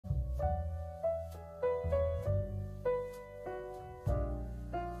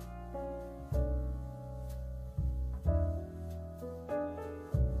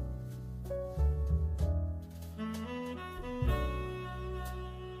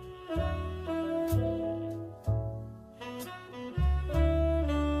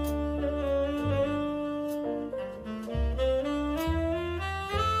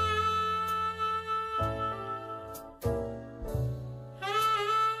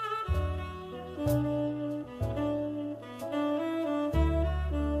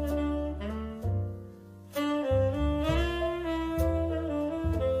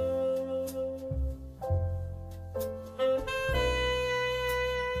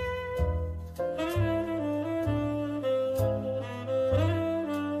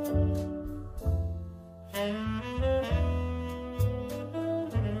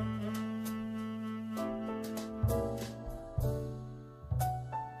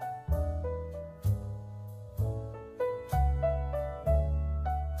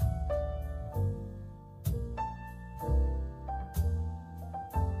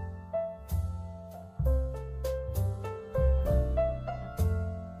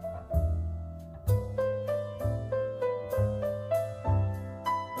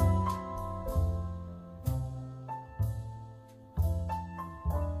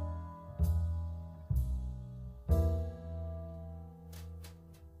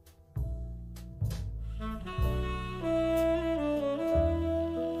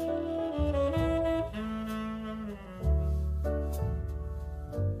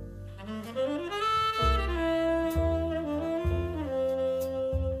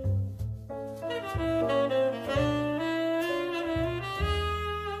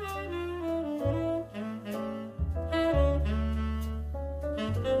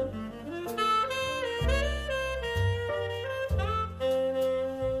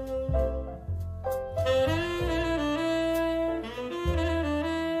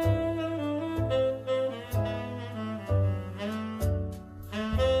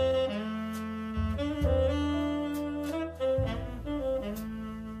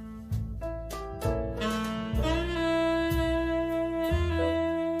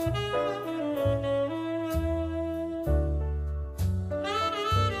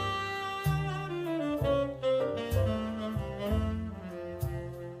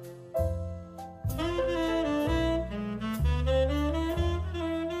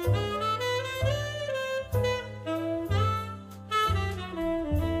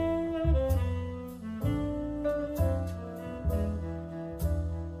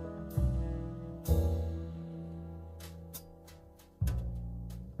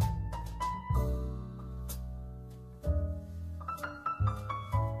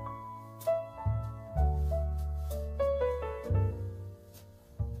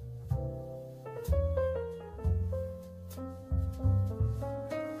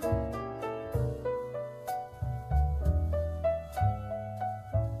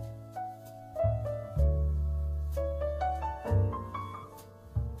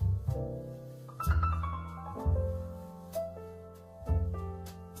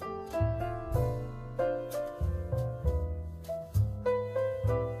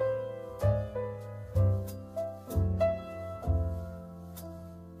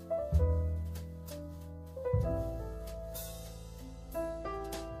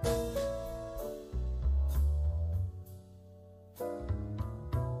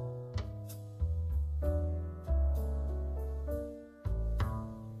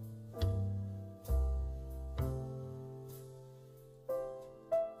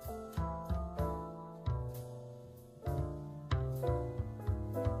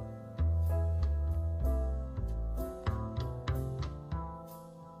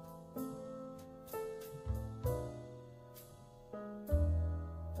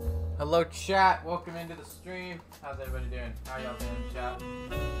Hello chat, welcome into the stream. How's everybody doing? How y'all doing, chat?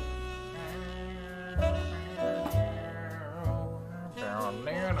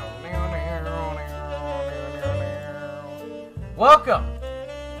 Welcome!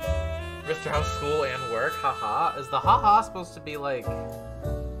 Mr. House School and Work, haha. Is the haha supposed to be like...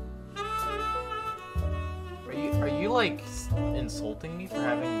 Are you like insulting me for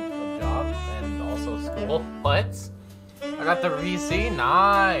having a job and also school? What? I got the VC.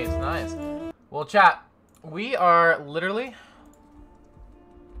 Nice, nice. Well, chat, we are literally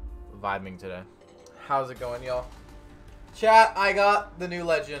vibing today. How's it going, y'all? Chat, I got the new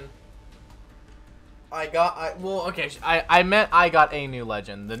legend. I got a new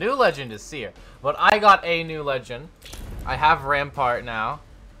legend. The new legend is Seer, but I got a new legend. I have Rampart now,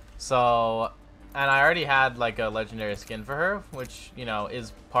 so. And I already had like a legendary skin for her, which, you know,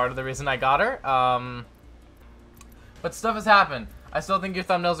 is part of the reason I got her. But stuff has happened. I still think your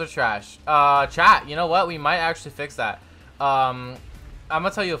thumbnails are trash. Chat, you know what? We might actually fix that. I'm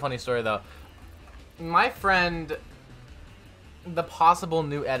gonna tell you a funny story though. My friend, the possible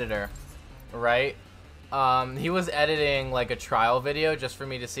new editor, right? He was editing like a trial video just for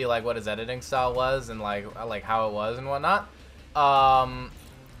me to see like what his editing style was and like how it was and whatnot.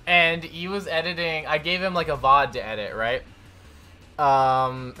 And he was editing, I gave him like a VOD to edit, right?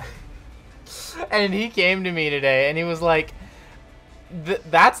 And he came to me today and he was like,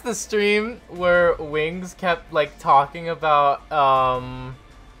 that's the stream where Wings kept like talking about,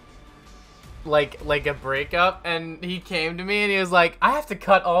 like a breakup, and he came to me and he was like, I have to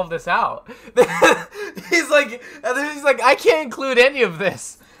cut all of this out. he's like, I can't include any of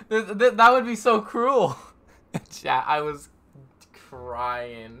this. That would be so cruel. Chat, I was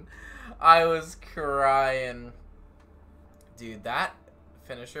crying. Dude, that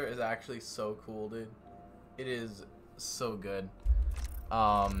finisher is actually so cool, dude. It is so good.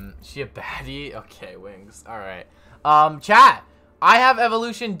 She a baddie? Okay, Wings. Alright. Chat, I have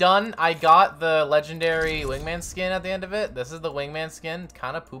evolution done. I got the legendary wingman skin at the end of it. This is the wingman skin.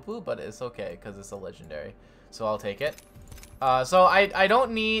 Kind of poo-poo, but it's okay because it's a legendary. So I'll take it. So I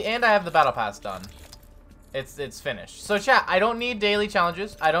don't need, and I have the battle pass done. It's finished. So chat, I don't need daily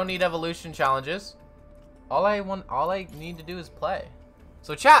challenges. I don't need evolution challenges. All I need to do is play.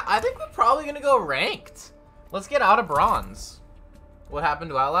 So chat, I think we're probably gonna go ranked. Let's get out of bronze. What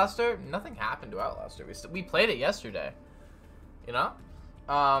happened to Outlaster? Nothing happened to Outlaster. We played it yesterday. You know?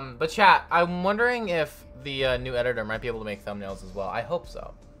 But chat, I'm wondering if the new editor might be able to make thumbnails as well. I hope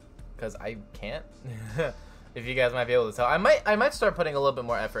so, because I can't. If you guys might be able to tell, I might start putting a little bit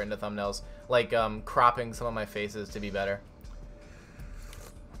more effort into thumbnails, like cropping some of my faces to be better.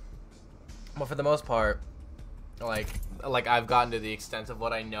 But for the most part, like I've gotten to the extent of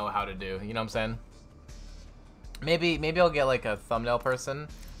what I know how to do. You know what I'm saying? Maybe I'll get like a thumbnail person.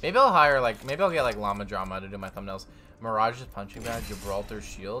 Maybe I'll get like Llama Drama to do my thumbnails. Mirage's punching bag, Gibraltar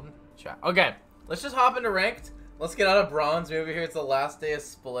shield. Chat. Okay, let's just hop into ranked. Let's get out of bronze. Maybe here it's the last day of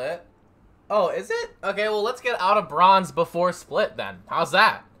split. Oh, is it? Okay, well, let's get out of bronze before split then. How's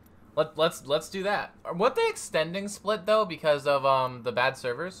that? Let's do that. Weren't they extending split though because of the bad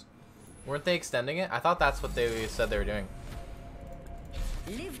servers? Weren't they extending it? I thought that's what they said they were doing.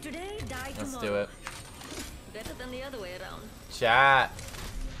 Live today, die Let's tomorrow. do it. Better than the other way around. Chat.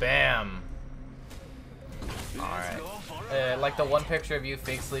 Bam. Alright. Like the one picture of you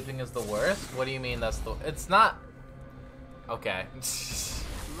fake sleeping is the worst? What do you mean that's the... It's not... Okay.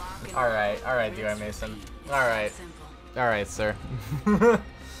 Alright, D.Y. Mason. Alright, sir.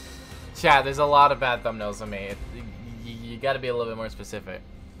 Chat, there's a lot of bad thumbnails on me. You gotta be a little bit more specific.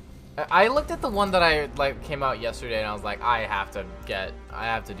 I looked at the one that I came out yesterday and I was like, I have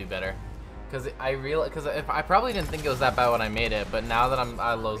to do better. Cause I probably didn't think it was that bad when I made it, but now that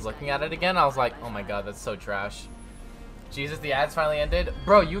I was looking at it again, I was like, oh my god, that's so trash. Jesus, the ads finally ended.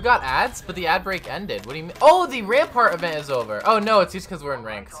 Bro, you got ads, but the ad break ended. What do you mean? Oh, the Rampart event is over. Oh no, it's just because we're in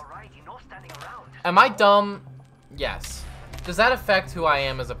ranked. Am I dumb? Yes. Does that affect who I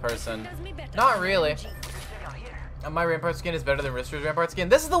am as a person? Not really. My Rampart skin is better than Rister's Rampart skin.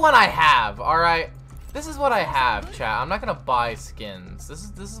 This is the one I have, alright? This is what I have, chat. I'm not gonna buy skins.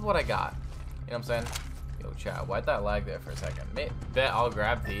 This is what I got. You know what I'm saying? Yo, chat, why'd that lag there for a second? Bet I'll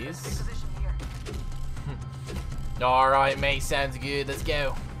grab these. Alright, mate, sounds good. Let's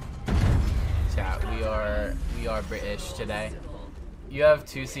go. Chat, we are British today. You have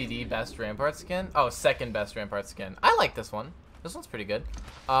 2 CD best Rampart skin? Oh, second best Rampart skin. I like this one. This one's pretty good.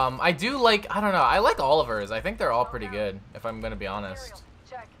 I do like, I don't know, I like all of hers. I think they're all pretty good, if I'm gonna be honest.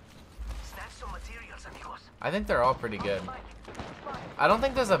 I think they're all pretty good. I don't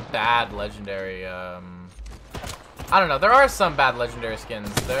think there's a bad legendary I don't know. There are some bad legendary skins.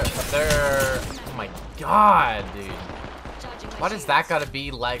 They're. Oh my god, dude. Why does that gotta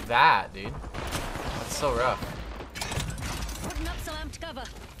be like that, dude? That's so rough. Putting up some amped cover.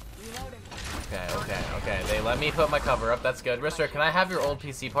 Okay. They let me put my cover up. That's good. Rister, can I have your old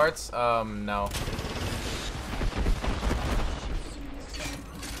PC parts? No.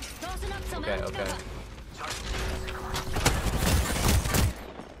 Tossing up some amped Okay. cover.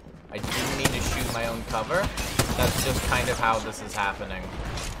 I didn't mean to shoot my own cover. That's just kind of how this is happening.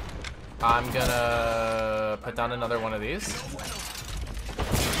 I'm gonna put down another one of these.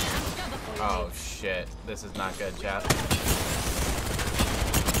 Oh shit. This is not good, chat.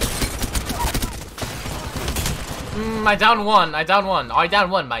 I downed one. Oh, I downed one.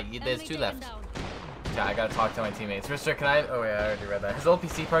 There's two left. Yeah, I gotta talk to my teammates. Rister, can I? Oh wait, I already read that. His old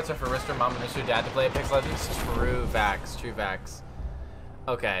PC parts are for Rister, mom, and Rister dad to play Apex Legends. True facts. True facts.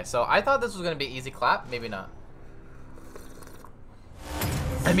 Okay, so I thought this was gonna be easy clap. Maybe not.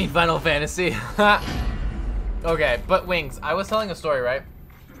 I mean Final Fantasy. Okay, but Wings, I was telling a story, right?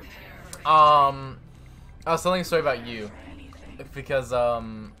 I was telling a story about you because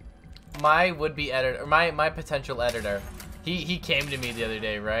my would-be editor, my potential editor, he came to me the other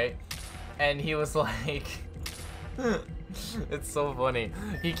day, right? And he was like, it's so funny.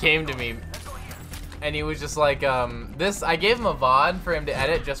 He came to me and he was just like, I gave him a VOD for him to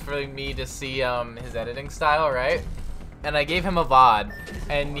edit just for me to see his editing style, right? And I gave him a VOD,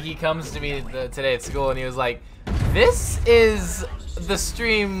 and he comes to me today at school, and he was like, "This is the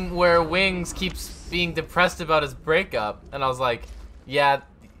stream where Wings keeps being depressed about his breakup." And I was like, "Yeah,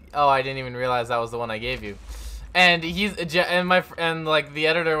 oh, I didn't even realize that was the one I gave you." And like the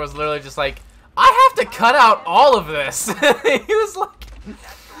editor was literally just like, "I have to cut out all of this."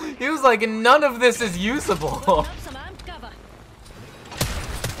 he was like, "None of this is usable." Putting up some amped cover.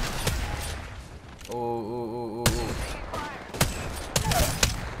 Ooh.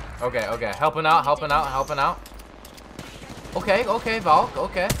 Okay. Helping out. Okay, Valk,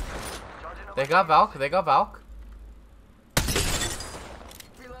 okay. They got Valk.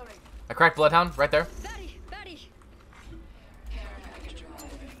 I cracked Bloodhound right there. Batty.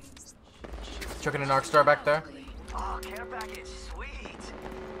 Chucking an Arc Star back there. Oh, care package, sweet.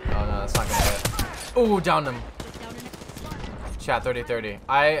 Oh no, that's not gonna hit. Ooh, downed him. Chat 30-30.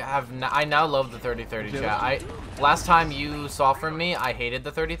 I now love the 30-30 chat. Last time you saw from me, I hated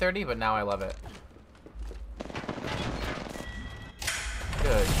the 30-30, but now I love it.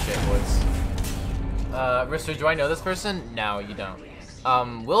 Good shit, boys. Rister, do I know this person? No, you don't.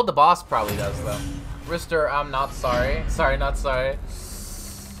 Will the boss probably does though. Rister, I'm not sorry. Sorry, not sorry.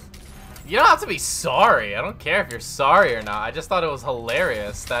 You don't have to be sorry. I don't care if you're sorry or not. I just thought it was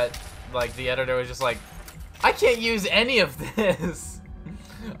hilarious that like the editor was just like, I can't use any of this.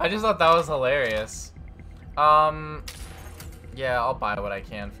 I just thought that was hilarious. Yeah, I'll buy what I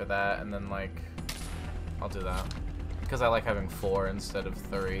can for that, and then like, I'll do that because I like having 4 instead of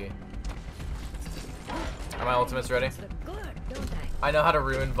 3. Are my ultimates ready? Good, don't I know how to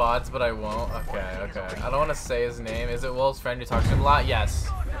ruin VODs, but I won't. Okay. I don't want to say his name. Is it Will's friend who talks to him a lot? Yes.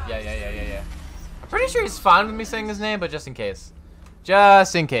 Yeah. I'm pretty sure he's fine with me saying his name, but just in case.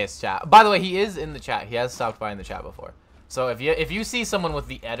 Just in case, chat. By the way, he is in the chat. He has stopped by in the chat before. So if you see someone with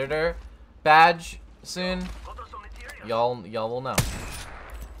the editor badge soon, y'all will know.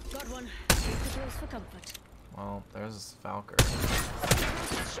 Got one. Keep the close for comfort. Well, there's Valkyr.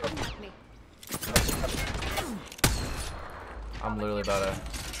 Shooting at me. I'm literally about to.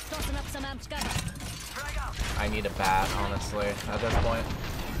 Tossing up some amped cover. I need a bat, honestly. At this point,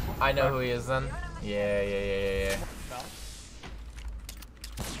 I know who he is. Then. Yeah.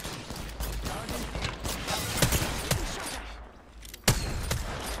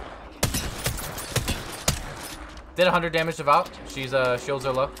 Did 100 damage to Valk. She's shields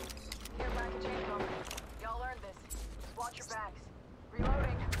are low. Y'all learned this. Watch your backs.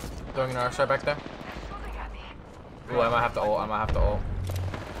 Reloading. Throwing an arc star back there. Ooh, I might have to ult. I'm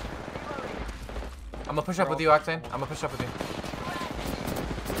gonna push up with you, Octane. I'm gonna push up with you.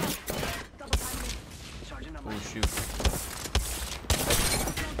 Ooh, shoot.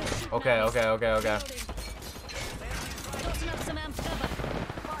 Okay. Tossing up some amped cover.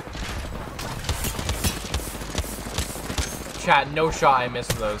 Chat, no shot I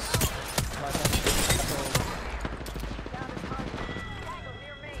missed those.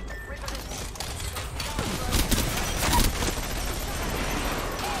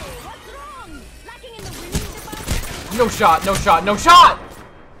 No shot!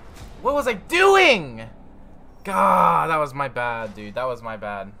 What was I doing? God, that was my bad, dude. That was my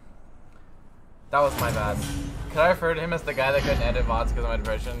bad. Could I refer to him as the guy that couldn't edit VODs because of my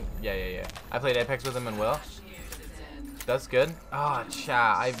depression? Yeah. I played Apex with him and Will. That's good. Ah,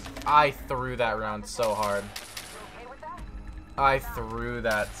 chat. I threw that round so hard. Okay with that? I threw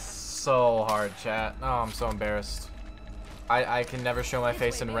that so hard, chat. Oh, I'm so embarrassed. I can never show my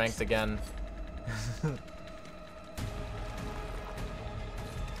face in ranked again.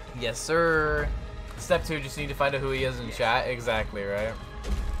 Yes, sir. Step 2, just need to find out who he is in chat. Exactly, right?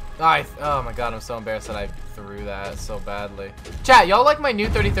 Oh my god, I'm so embarrassed that I threw that so badly. Chat, y'all like my new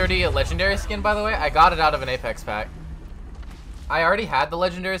 3030 legendary skin, by the way? I got it out of an Apex pack. I already had the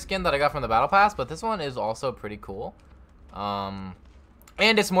legendary skin that I got from the battle pass, but this one is also pretty cool.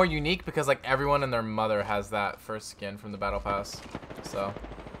 And it's more unique because like everyone and their mother has that first skin from the battle pass. So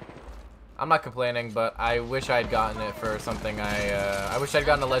I'm not complaining, but I wish I'd gotten it for something I wish I'd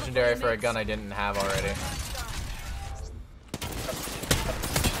gotten a legendary for a gun I didn't have already.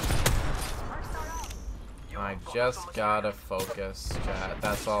 I just gotta focus, chat.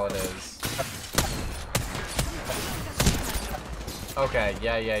 That's all it is. Okay,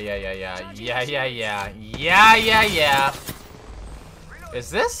 yeah. Is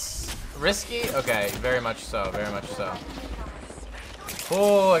this risky? Okay, very much so, very much so.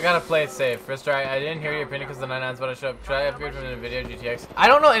 Oh, I gotta play it safe. First try, I didn't hear your opinion because the 99's about to show up. Should I upgrade from NVIDIA GTX? I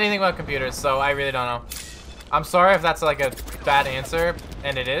don't know anything about computers, so I really don't know. I'm sorry if that's like a bad answer,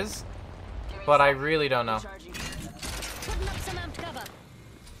 and it is, but I really don't know. Putting up some amped cover.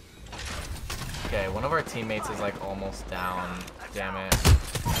 Okay, one of our teammates is like almost down. Damn it.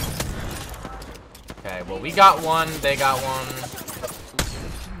 Okay, well we got one, they got one.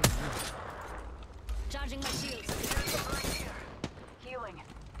 Charging my shields. Healing.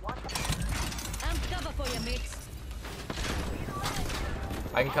 Watch. Amped cover for you, mates.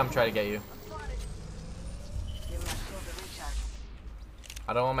 I can come try to get you. Give him a shield to recharge.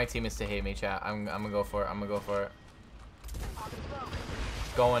 I don't want my teammates to hate me, chat. I'm gonna go for it. I'm gonna go for it.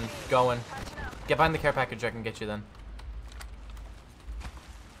 Going. Get behind the care package. I can get you then.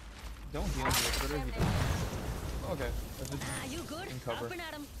 Don't heal me. What are you doing? Okay. Ah, you good? In cover. Hopping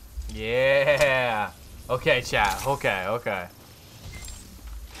at him. Yeah. Okay, chat. Okay.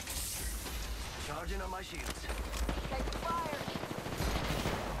 Charging on my shields. Take fire.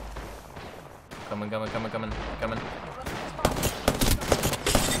 Coming.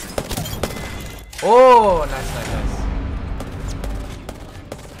 Oh, nice.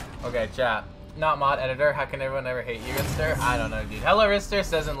 Okay, chat. Not mod editor. How can everyone ever hate you, Rister? I don't know, dude. Hello, Rister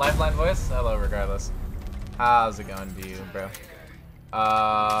says in Lifeline voice. Hello, regardless. How's it going, to you, bro?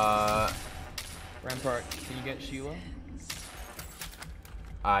 Rampart, can you get Sheila?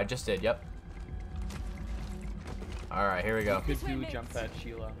 I just did. Yep. All right, here we go. You could do jump pad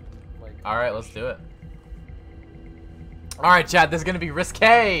Sheila. Like. All right, let's do it. All right, chat. This is gonna be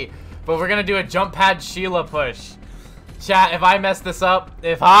risque, but we're gonna do a jump pad Sheila push. Chat, if I mess this up,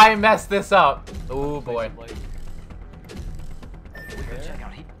 oh boy.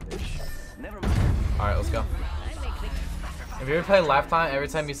 Alright, let's go. If you ever play Lifetime, every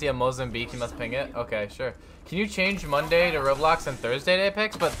time you see a Mozambique, you must ping it? Okay, sure. Can you change Monday to Roblox and Thursday to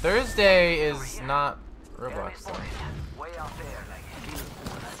Apex? But Thursday is not Roblox. Way out there,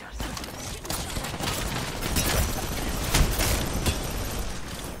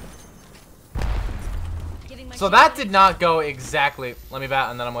 Giving my So shield that a- did not go exactly. Let me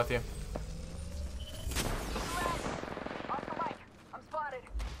bat and then I'm with you. Off the mic. I'm spotted.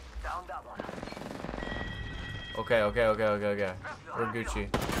 Down that one. Okay. We're Gucci.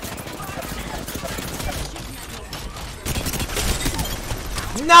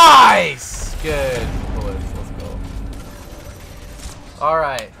 Nice! Good. Let's go.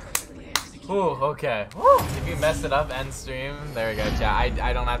 Alright. Ooh, okay. Woo. If you mess it up, end stream. There we go, chat.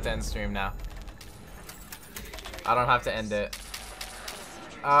 I don't have to end stream now. I don't have to end it.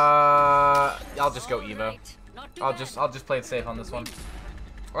 I'll just go Evo. Not too I'll bad. just play it safe on this one.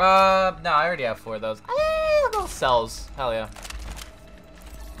 No, I already have 4 of those. Those cells. Hell yeah.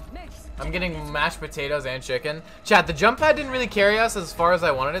 Mates, I'm getting mashed potatoes and chicken. Chat, the jump pad didn't really carry us as far as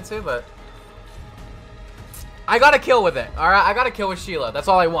I wanted it to, but I got a kill with it. Alright, I got a kill with Sheila. That's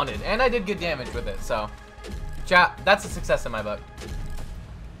all I wanted. And I did good damage with it, so chat, that's a success in my book.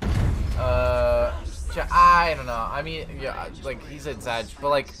 Chat, I don't know. I mean, yeah, like he said Sag, but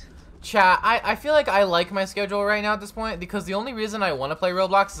like chat, I feel like I like my schedule right now at this point because the only reason I want to play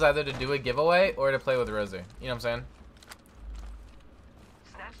Roblox is either to do a giveaway or to play with Rosie. You know what I'm saying?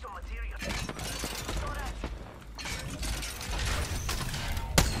 Snatch some material.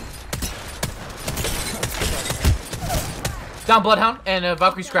 Down Bloodhound and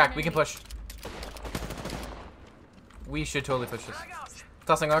Valkyrie's cracked. We can push. We should totally push this.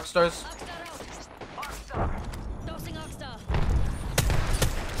 Tossing Arc Stars. Oxstar out. Tossing Oxstar.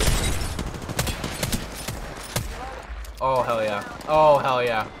 Oh, hell yeah. Oh, hell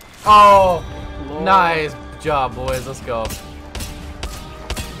yeah. Oh, Lord. nice job, boys. Let's go.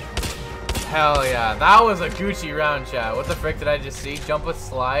 Hell yeah. That was a Gucci round, chat. What the frick did I just see? Jump with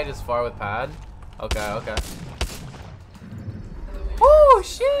slide is far with pad. Okay, okay. Woo,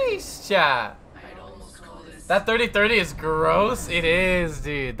 sheesh, chat. That 30-30 is gross. It is,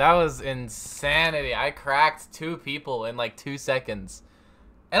 dude. That was insanity. I cracked 2 people in like 2 seconds.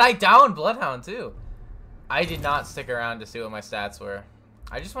 And I downed Bloodhound, too. I did not stick around to see what my stats were.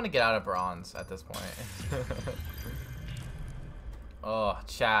 I just want to get out of bronze at this point. Oh,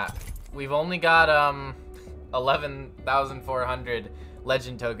 chat. We've only got 11,400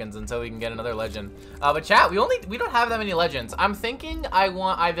 legend tokens until we can get another legend. But chat, we don't have that many legends. I'm thinking I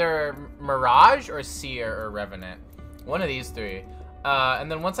want either Mirage or Seer or Revenant. One of these 3. And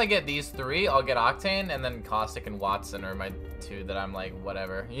then once I get these 3, I'll get Octane, and then Caustic and Watson are my 2 that I'm like,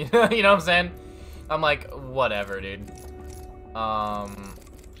 whatever. You know what I'm saying? I'm like, whatever, dude.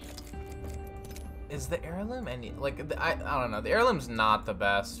 Is the heirloom any, like, I don't know. The heirloom's not the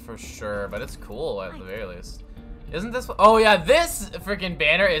best for sure, but it's cool at the very least. Isn't this, oh yeah, this freaking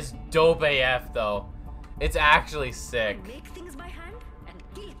banner is dope AF though. It's actually sick. Make things by hand and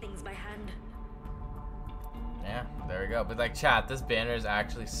kill things by hand. Yeah, there we go. But like, chat, this banner is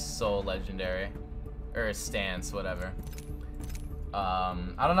actually so legendary. Or a stance, whatever. I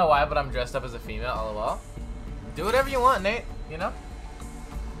don't know why, but I'm dressed up as a female, lol. Do whatever you want, Nate, you know?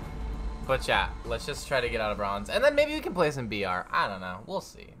 But chat, let's just try to get out of bronze. And then maybe we can play some BR. I don't know. We'll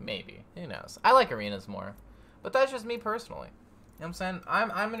see. Maybe. Who knows? I like arenas more. But that's just me personally. You know what I'm saying?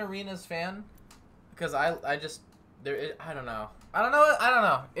 I'm an arenas fan. Because I just... I don't know. I don't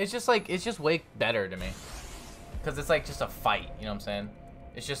know. It's just like... It's just way better to me. Because it's like just a fight. You know what I'm saying?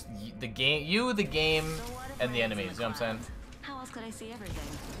 It's just the game... You, the game, and the enemies. You know what I'm saying? How else could I see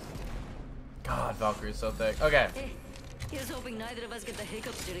everything? God, Valkyrie's so thick. Okay. Hey, here's hoping neither of us get the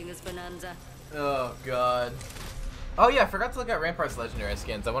hiccups during this bonanza. Oh, God. Oh, yeah, I forgot to look at Rampart's legendary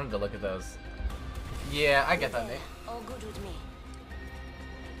skins. I wanted to look at those. Yeah, I get that, Nate. All good with me.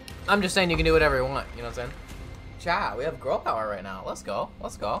 I'm just saying you can do whatever you want. You know what I'm saying? Chat, we have girl power right now. Let's go.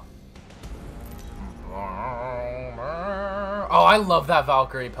 Let's go. Oh, I love that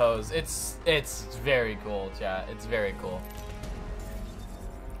Valkyrie pose. It's very cool, chat. It's very cool.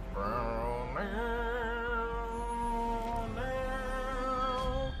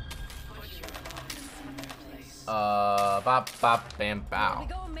 Bop, bop, bam, bow. Here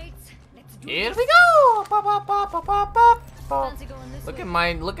we go, mates. Let's do Here this. we go. Bop, bop, bop, bop, bop, bop, bop. Fancy going this Look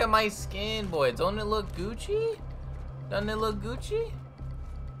way? at my skin, boy. Don't it look Gucci? Doesn't it look Gucci?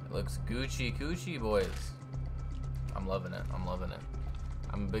 It looks Gucci coochie, boys. I'm loving it. I'm loving it.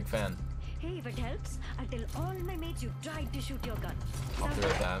 I'm a big fan. Hey, if it helps, I'll tell all my mates you tried to shoot your gun. I'll do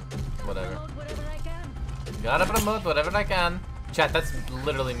it that. Whatever. Promote whatever I can. Gotta promote whatever I can. Chat, that's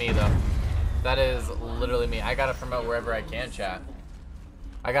literally me, though. That is literally me. I gotta promote wherever I can, chat.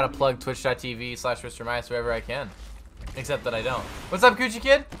 I gotta plug twitch.tv/MrMice wherever I can. Except that I don't. What's up, Coochie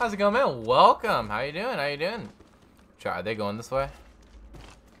Kid? How's it going, man? Welcome. How you doing? How you doing? Chat, are they going this way?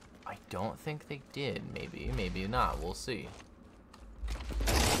 I don't think they did. Maybe. Maybe not. We'll see.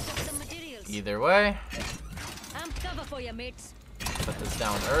 Got some materials. Either way, I'm cover for you, mates. put this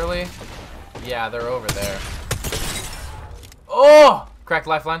down early. Yeah, they're over there. Oh! Cracked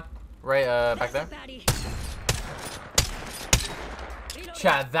lifeline. Right, back there. Patty.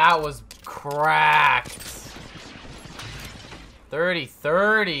 Chat, that was cracked.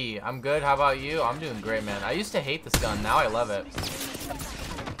 30-30. I'm good. How about you? I'm doing great, man. I used to hate this gun. Now I love it.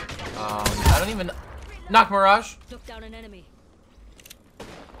 I don't even... Knock Mirage. Took down an enemy.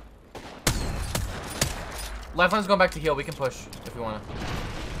 Lifeline's going back to heal. We can push if we want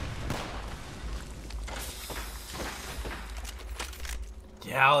to.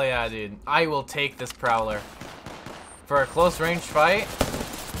 Hell yeah, dude. I will take this Prowler. For a close range fight.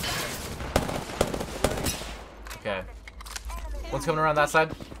 Okay. One's coming around that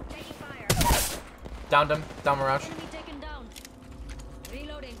side. Taking fire. Downed him. Down Mirage. Enemy taken down.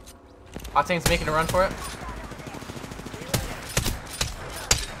 Reloading. Octane's making a run for it.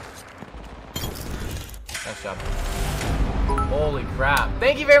 Nice job. Holy crap.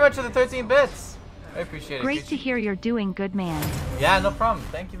 Thank you very much for the 13 bits. I appreciate it. Great to hear you're doing good, man. Yeah, no problem.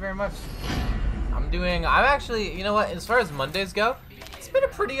 Thank you very much. I'm actually, you know what, as far as Mondays go, it's been a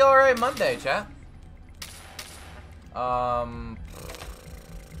pretty alright Monday, chat. I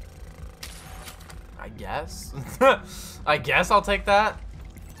guess. I guess I'll take that.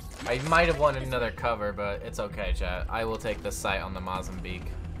 I might have wanted another cover, but it's okay, chat. I will take the site on the Mozambique.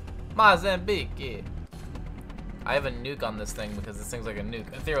 Mozambique, yeah. I have a nuke on this thing because this thing's like a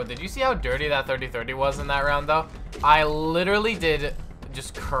nuke. Ethereal, did you see how dirty that 30-30 was in that round, though? I literally did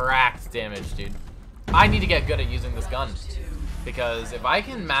just cracked damage, dude. I need to get good at using this gun. Because if I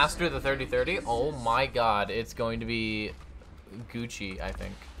can master the 30-30, oh my god, it's going to be Gucci, I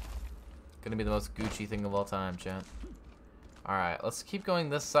think. Gonna be the most Gucci thing of all time, chat. Alright, let's keep going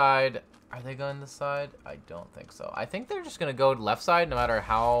this side. Are they going this side? I don't think so. I think they're just gonna go left side no matter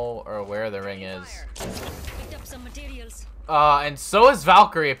how or where the ring is. Picked up some materials. And so is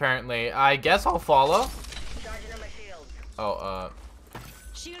Valkyrie, apparently. I guess I'll follow. Charging on my shield. Oh,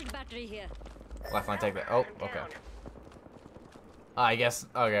 Shield battery here. left line, take that. Oh, okay. I guess,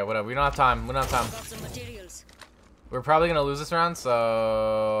 okay, whatever. We don't have time. We don't have time. Got some materials. We're probably gonna lose this round,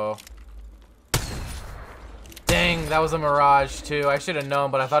 so... Dang, that was a Mirage, too. I should have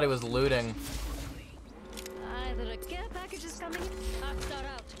known, but I thought he was looting. Either a care package is coming. Akhtar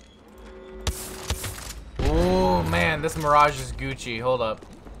out. Ooh, man, this Mirage is Gucci. Hold up.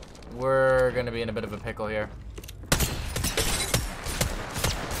 We're gonna be in a bit of a pickle here.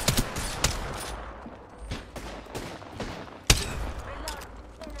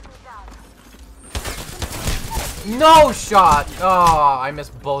 No shot! Oh, I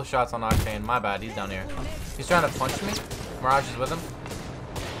missed both shots on Octane. My bad, he's down here. He's trying to punch me. Mirage is with him.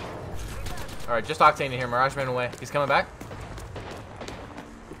 Alright, just Octane in here. Mirage ran away. He's coming back.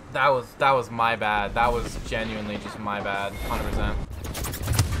 That was my bad. That was genuinely just my bad. 100%.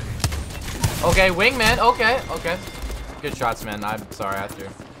 Okay, wingman. Okay, okay. Good shots, man. I'm sorry, I threw.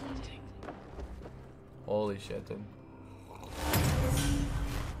 Holy shit, dude.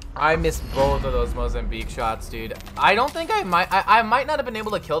 I missed both of those Mozambique shots, dude. I don't think I might not have been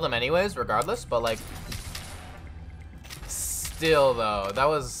able to kill them anyways, regardless, but like still though, that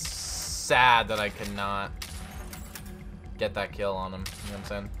was sad that I could not get that kill on him. You know what I'm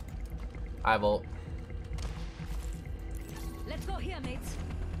saying? I have ult. Let's go here, mates.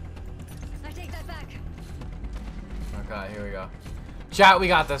 I take that back. Okay, here we go. Chat, we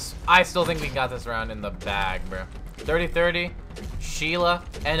got this. I still think we got this round in the bag, bro. 30-30, Sheila,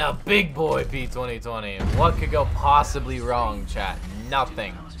 and a big boy P2020. What could go possibly wrong, chat?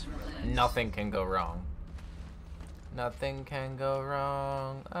 Nothing. Nothing can go wrong. Nothing can go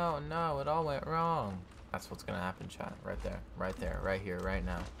wrong. Oh no, it all went wrong. That's what's gonna happen, chat. Right there, right here, right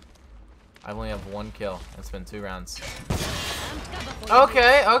now. I only have one kill. It's been 2 rounds.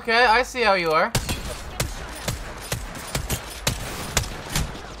 Okay, okay, I see how you are.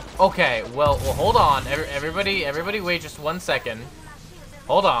 Okay, well, hold on. Everybody, wait just 1 second.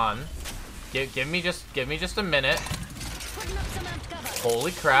 Hold on. Give me just a minute.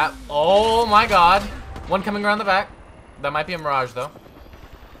 Holy crap! Oh my God! One coming around the back. That might be a Mirage though.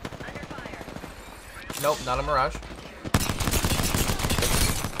 Nope, not a Mirage.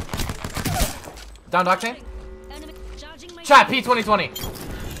 Down Octane. Chat P2020.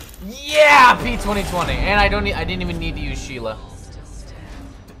 Yeah, P2020. And I didn't even need to use Sheila.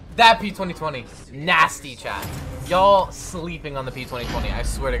 That P2020, nasty, chat. Y'all sleeping on the P2020, I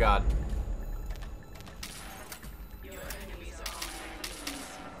swear to God.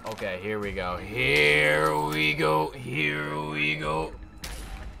 Okay, here we go. Here we go. Here we go.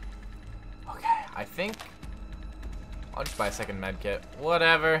 Okay, I think I'll just buy a second med kit.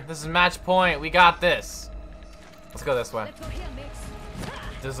 Whatever. This is match point. We got this. Let's go this way.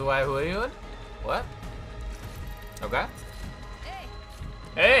 This is the way. Who are you in? What? Okay.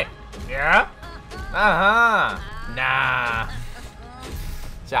 Hey! Yeah? Uh-huh. Nah.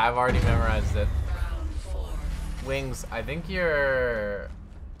 Chat, I've already memorized it. Wings, I think you're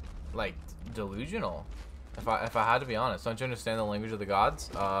like delusional. If I had to be honest. Don't you understand the language of the gods?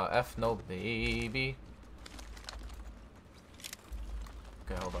 F no baby.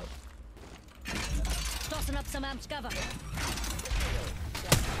 Okay, hold up. Tossing up some amps cover.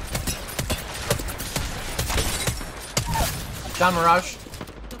 Down Mirage.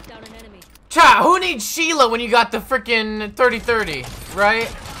 Took down an enemy. Chat, who needs Sheila when you got the freaking 30-30,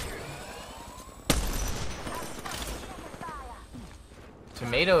 right?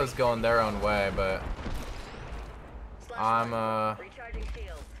 Tomato is going their own way, but I'm Recharging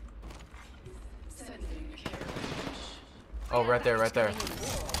shields. oh, right there, right there.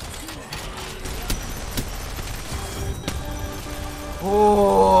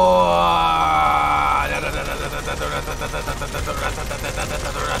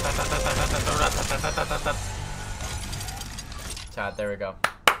 Chat, there we go.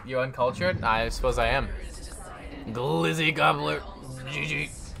 You uncultured? I suppose I am. Glizzy Gobbler. GG.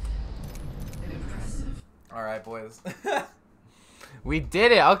 Alright, boys. We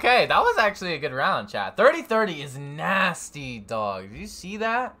did it. Okay, that was actually a good round, chat. 30-30 is nasty, dog. Did you see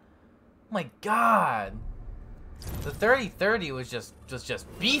that? Oh my God. The 30-30 was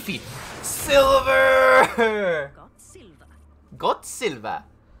just beefy. Silver! Got silver. Got silver.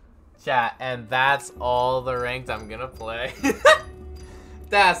 Chat, and that's all the ranked I'm gonna play.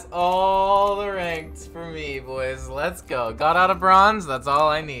 That's all the ranked for me, boys. Let's go. Got out of bronze. That's all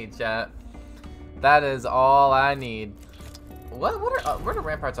I need, chat. That is all I need. What are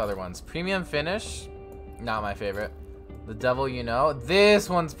Rampart's other ones? Premium finish, not my favorite. The devil, you know. This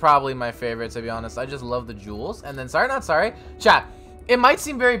one's probably my favorite, to be honest. I just love the jewels. And then, sorry, not sorry. Chat, it might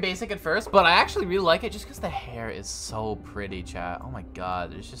seem very basic at first, but I actually really like it just because the hair is so pretty, chat. Oh my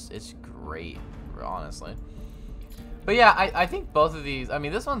god, it's great, honestly. But yeah, I think both of these, I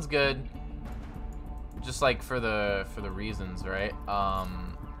mean, this one's good. Just like for the reasons, right?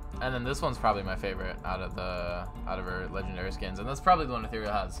 And then this one's probably my favorite out of her legendary skins, and that's probably the one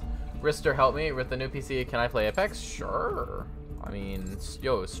Ethereal has. Rister, help me with the new PC. Can I play Apex? Sure. I mean,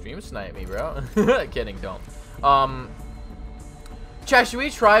 yo, stream snipe me, bro. Kidding, don't. Chat, should we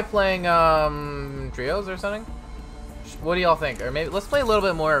try playing trios or something? What do y'all think? Or maybe let's play a little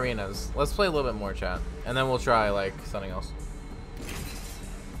bit more arenas. Let's play a little bit more, chat, and then we'll try like something else.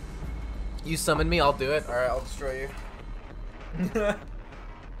 You summon me, I'll do it. All right, I'll destroy you.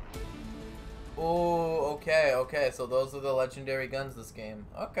 Oh, okay, okay. So those are the legendary guns this game.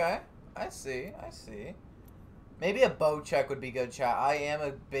 Okay, I see. Maybe a bow check would be good, chat. I am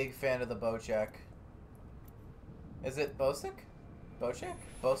a big fan of the bow check. Is it Bosick? Bochek?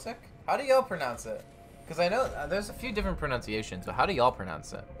 Bosick? How do y'all pronounce it? Because I know there's a few different pronunciations, but how do y'all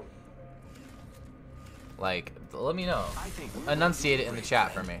pronounce it? Like, let me know. Enunciate it in the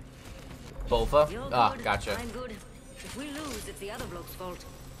chat for me. Bofa? Ah, gotcha. I'm good. If we lose, it's the other bloke's fault.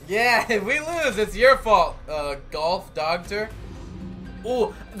 Yeah, if we lose, it's your fault, Golf Doctor.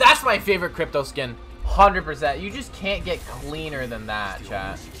 Ooh, that's my favorite crypto skin. 100%. You just can't get cleaner than that,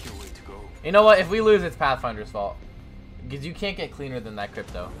 chat. You know what? If we lose, it's Pathfinder's fault. Because you can't get cleaner than that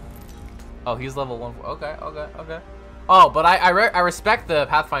crypto. Oh, he's level 1. Okay. Oh, but I respect the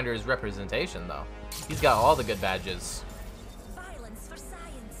Pathfinder's representation, though. He's got all the good badges. Violence for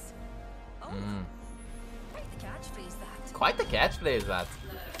science. Oh, quite the catchphrase that. Quite the catchphrase that.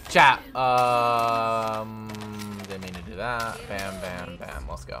 Chat, didn't mean to do that. Bam, bam, bam.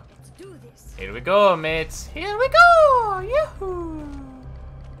 Let's go. Let's do this. Here we go, mates. Here we go. Yahoo!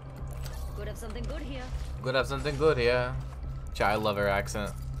 Could have something good here. Could have something good here. Chat, I love her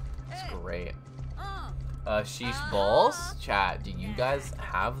accent. It's great. Sheesh balls? Chat, do you guys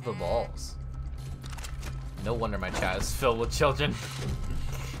have the balls? No wonder my chat is filled with children.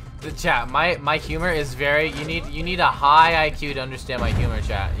 The chat, my humor is very, you need a high IQ to understand my humor,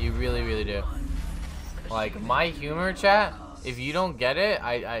 chat. You really do. Like my humor, chat, if you don't get it,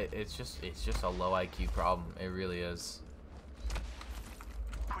 it's just a low IQ problem. It really is.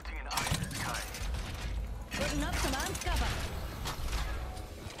 Putting up some arms cover.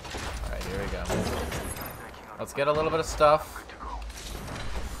 Alright, here we go. Let's get a little bit of stuff.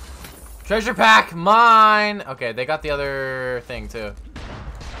 Treasure pack, mine! Okay, they got the other thing too.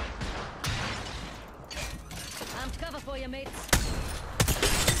 Arms cover for you, mates.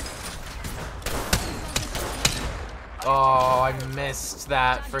 Oh, I missed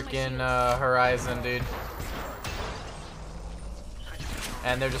that freaking horizon, dude.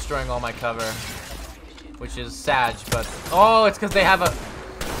 And they're destroying all my cover, which is sad, but oh, it's because they have a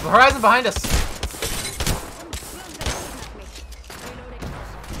horizon behind us.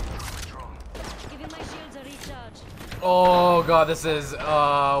 Oh god, this is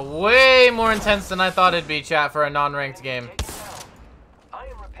way more intense than I thought it'd be, chat, for a non-ranked game.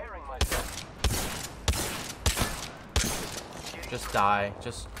 Just die.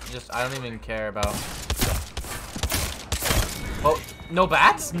 Just I don't even care about. Oh, no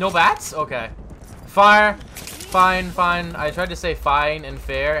bats? No bats? Okay. Fire. Fine. I tried to say fine and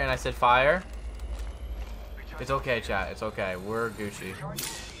fair, and I said fire. It's okay, chat. It's okay. We're Gucci.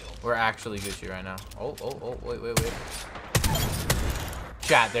 We're actually Gucci right now. Oh, wait.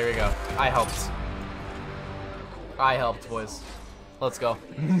 Chat, there we go. I helped, boys. Let's go.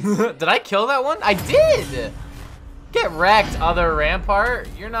 Did I kill that one? I did! Get wrecked, other Rampart.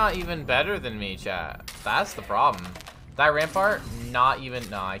 You're not even better than me, chat. That's the problem. That Rampart, not even...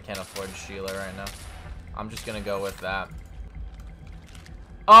 No, I can't afford Sheila right now. I'm just gonna go with that.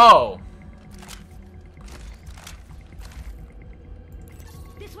 Oh!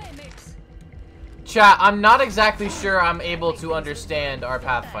 This way, mates. Chat, I'm not exactly sure I'm able to understand our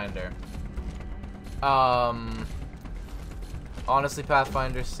Pathfinder. Honestly,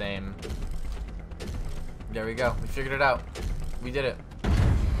 Pathfinder, same. There we go. We figured it out. We did it.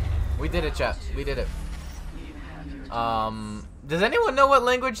 We did it, chat. We did it. Does anyone know what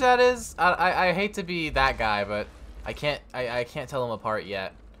language that is? I hate to be that guy, but I can't tell them apart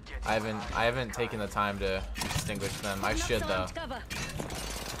yet. I haven't taken the time to distinguish them. I should though.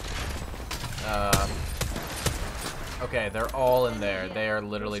 Okay, they're all in there. They are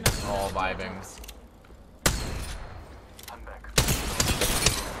literally just all vibing.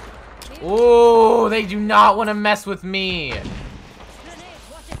 Ooh, they do not want to mess with me.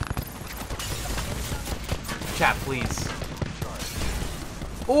 Chat, please.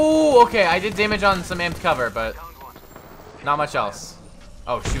 Ooh, okay, I did damage on some amped cover, but not much else.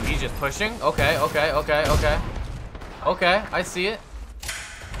 Oh shoot, he's just pushing. Okay, okay, okay, okay. Okay, I see it.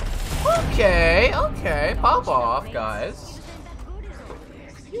 Okay, okay, pop off, guys.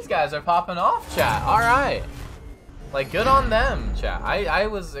 These guys are popping off, chat. All right. Like, good on them, chat. I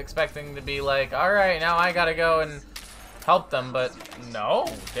was expecting to be like, all right, now I gotta go and help them, but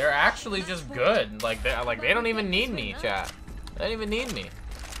no, they're actually just good. Like they don't even need me, chat. They don't even need me.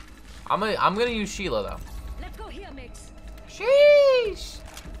 I'm gonna use Sheila though. Let's go here, mates. Sheesh.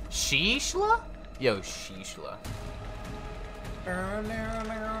 Sheeshla? Yo, Sheeshla.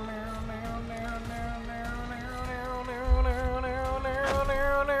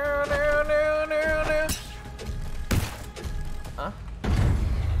 Huh?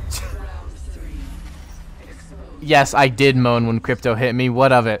 Yes, I did moan when crypto hit me.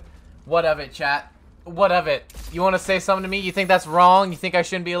 What of it? What of it, chat? What of it? You want to say something to me? You think that's wrong? You think I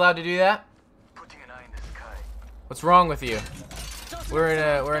shouldn't be allowed to do that? What's wrong with you? We're in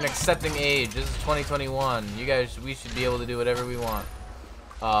an accepting age. This is 2021. You guys, we should be able to do whatever we want.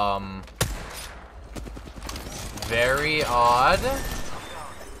 Very odd.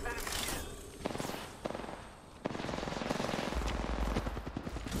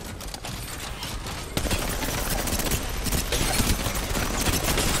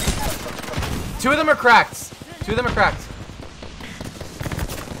 Two of them are cracked. Two of them are cracked.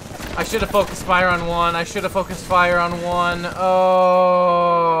 I should have focused fire on one. I should have focused fire on one. Oh.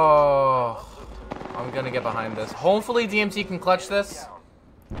 I'm gonna get behind this. Hopefully DMT can clutch this.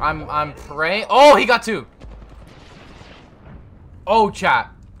 I'm praying. Oh, he got two. Oh, chat.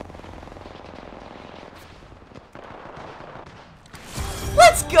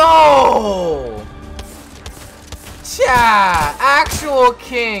 Let's go! Chat! Actual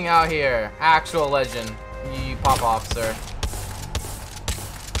king out here. Actual legend. You pop off, sir.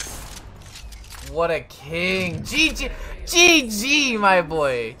 What a king. GG. GG, my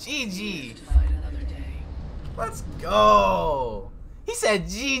boy. GG. Let's go. He said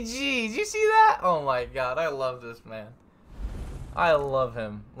GG. Did you see that? Oh my god. I love this man. I love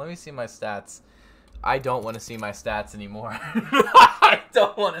him. Let me see my stats. I don't want to see my stats anymore. I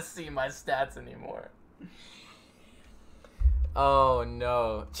don't want to see my stats anymore. Oh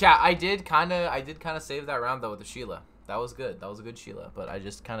no. Chat, I did kind of save that round though with the Sheila. That was good. That was a good Sheila, but I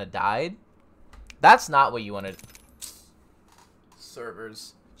just kind of died. That's not what you wanted.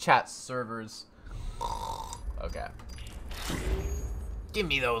 Servers. Chat, servers. Okay. Give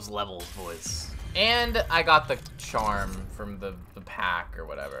me those levels, boys. And I got the charm from the pack or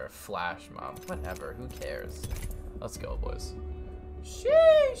whatever. Flash mob. Whatever. Who cares? Let's go, boys.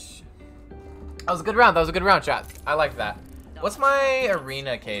 Sheesh. That was a good round. That was a good round, chat. I like that. What's my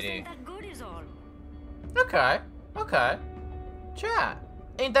arena, Katie? Okay. Okay. Chat.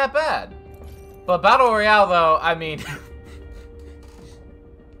 Ain't that bad. But Battle Royale, though, I mean...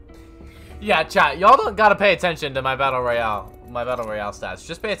 yeah, chat. Y'all don't gotta pay attention to my Battle Royale. My Battle Royale stats.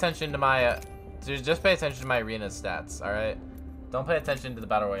 Just pay attention to my... just pay attention to my arena stats, alright? Don't pay attention to the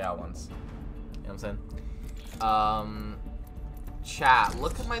Battle Royale ones. You know what I'm saying? Chat,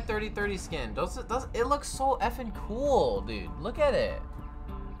 look at my 30-30 skin. It looks so effing cool, dude. Look at it.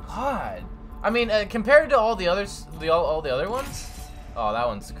 God. I mean, compared to all the others, all the other ones. Oh, that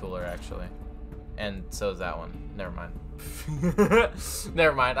one's cooler, actually. And so is that one. Never mind.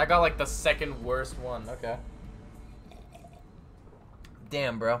 Never mind. I got like the second worst one. Okay.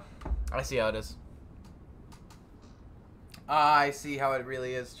 Damn, bro. I see how it is. I see how it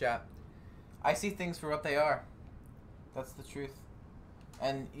really is, chat. I see things for what they are. That's the truth.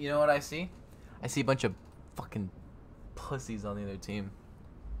 And you know what I see? I see a bunch of fucking pussies on the other team.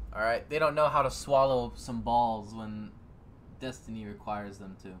 Alright? They don't know how to swallow some balls when Destiny requires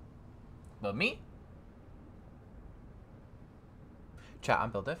them to. But me? Chat,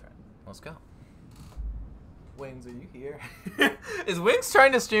 I'm built different. Let's go. Wings, are you here? Is Wings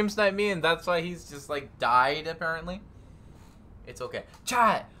trying to stream snipe me and that's why he's just like died apparently? It's okay.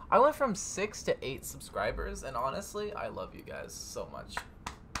 Chat, I went from 6 to 8 subscribers and honestly, I love you guys so much.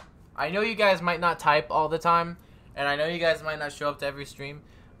 I know you guys might not type all the time and I know you guys might not show up to every stream,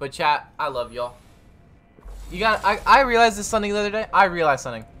 but chat, I love y'all. You got. I realized this something the other day. I realized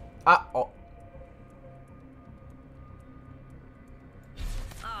something. Oh. Oh,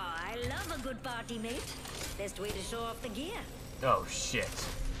 I love a good party, mate. Best way to show off the gear. Oh shit.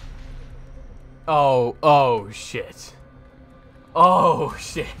 Oh shit. Oh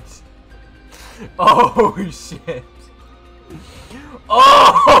shit. Oh shit.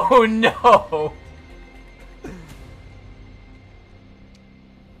 Oh no.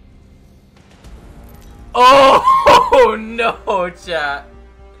 Oh no, chat.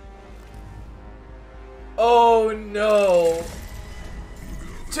 Oh no.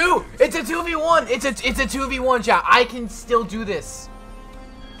 It's a 2v1. It's a 2v1, chat. I can still do this.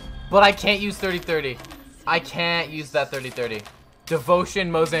 But I can't use 30-30. I can't use that 30-30. Devotion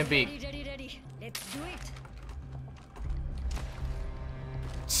Mozambique. Ready. Let's do it.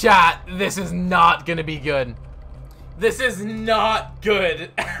 Chat, this is not gonna be good. This is not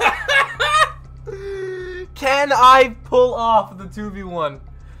good. Can I pull off the 2v1?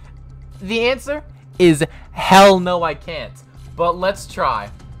 The answer is hell no, I can't. But let's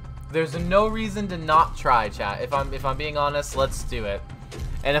try. There's no reason to not try, chat. If I'm being honest, let's do it.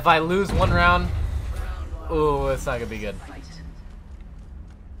 And if I lose one round, ooh, it's not gonna be good.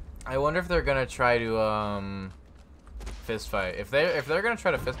 I wonder if they're gonna try to fist fight. If they're gonna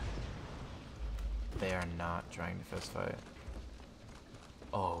try to fist, they are not trying to fist fight.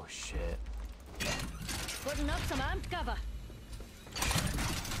 Oh shit. Putting up some amp cover.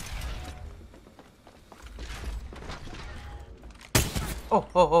 Oh,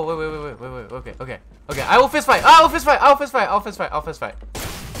 wait. Okay. I will fist fight. I'll fist fight.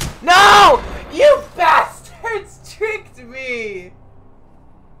 No! You bastards tricked me!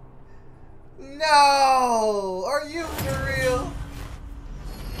 No! Are you for real?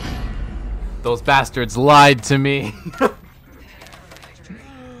 Those bastards lied to me.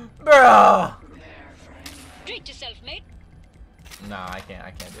 Bro! Treat yourself, mate. No, I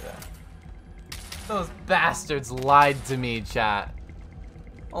can't do that. Those bastards lied to me, chat.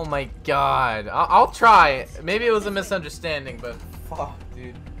 Oh my god. I'll try. Maybe it was a misunderstanding, but fuck,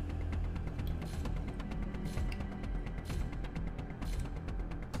 dude.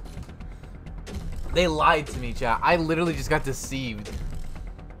 They lied to me, chat. I literally just got deceived.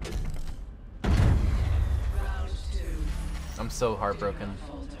 I'm so heartbroken.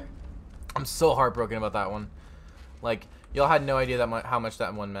 I'm so heartbroken about that one. Like, y'all had no idea that how much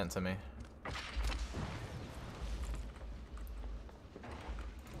that one meant to me.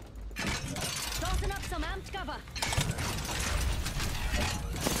 Tossing up some amped cover.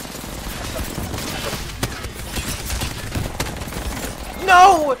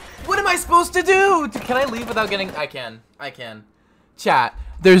 No! What am I supposed to do? Can I leave without getting... I can. Chat,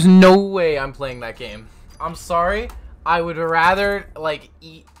 there's no way I'm playing that game. I'm sorry. I would rather, like,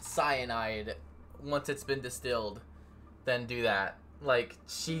 eat cyanide once it's been distilled than do that. Like,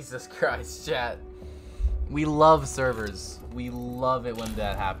 Jesus Christ, chat. We love servers. We love it when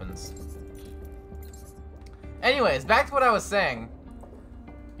that happens. Anyways, back to what I was saying.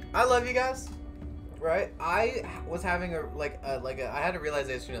 I love you guys. Right? I was having I had a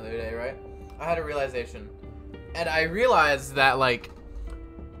realization the other day, right? I had a realization. And I realized that, like,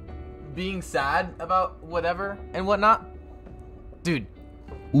 being sad about whatever and whatnot, dude,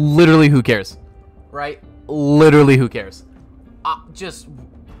 literally who cares? Right? Literally who cares?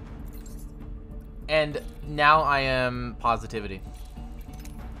 And now I am positivity.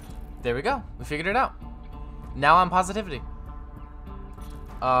 There we go. We figured it out. Now I'm positivity.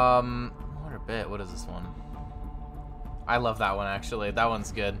 What is this one? I love that one, actually. That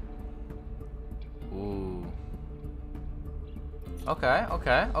one's good. Ooh.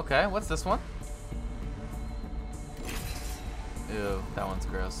 Okay. What's this one? Ew, that one's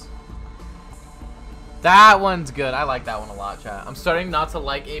gross. That one's good. I like that one a lot, chat. I'm starting not to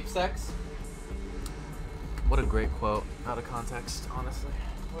like ape sex. What a great quote. Out of context, honestly.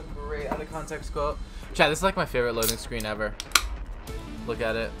 What a great out of context quote. Chat, this is like my favorite loading screen ever. Look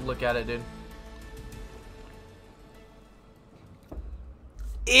at it, dude.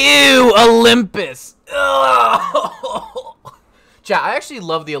 Ew, Olympus. Ugh. Chat, I actually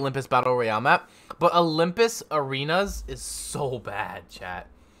love the Olympus Battle Royale map, but Olympus Arenas is so bad, chat.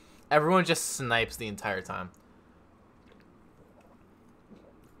 Everyone just snipes the entire time.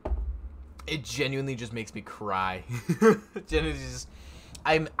 It genuinely just makes me cry. Genuinely just,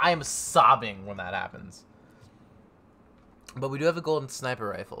 I am sobbing when that happens. But we do have a golden sniper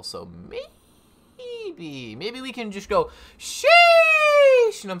rifle, so maybe we can just go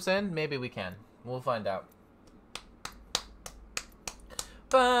sheesh. You know what I'm saying? Maybe we can. We'll find out.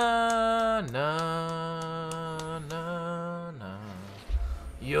 Ba-na-na-na.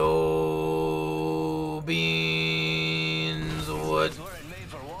 Yo, beam.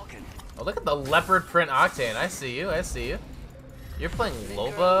 at the leopard print Octane. I see you. I see you. You're playing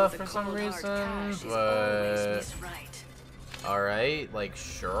Loba for some reason, but alright, like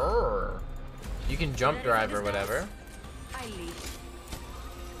sure. You can jump drive or whatever.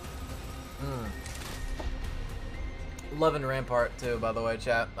 Loving Rampart too, by the way,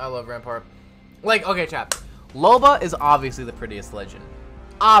 chat. I love Rampart. Like, okay, chat. Loba is obviously the prettiest legend.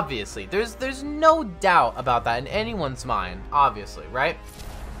 Obviously. There's no doubt about that in anyone's mind. Obviously, right?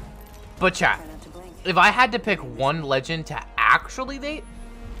 But chat, if I had to pick one legend to actually date,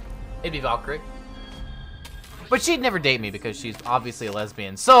 it'd be Valkyrie. But she'd never date me because she's obviously a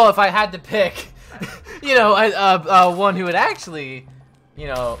lesbian. So if I had to pick, you know, one who would actually, you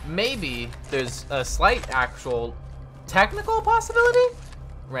know, maybe there's a slight actual technical possibility,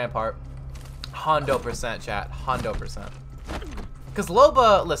 Rampart. Hondo percent, chat. Hondo percent. Because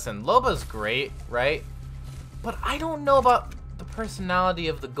Loba, listen, Loba's great, right? But I don't know about the personality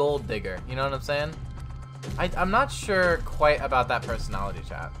of the gold digger. You know what I'm saying? I'm not sure quite about that personality,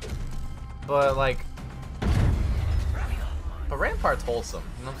 chat. But like, but Rampart's wholesome.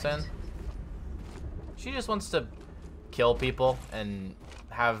 You know what I'm saying? She just wants to kill people and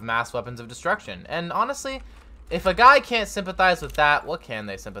have mass weapons of destruction. And honestly, if a guy can't sympathize with that, what can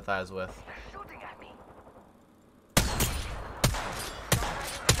they sympathize with?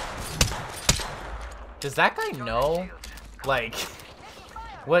 Does that guy know, like,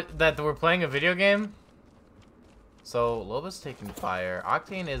 what, that we're playing a video game? So, Loba's taking fire.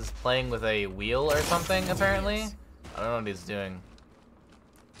 Octane is playing with a wheel or something, apparently. I don't know what he's doing.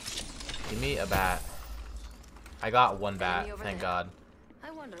 Give me a bat. I got one bat, thank God.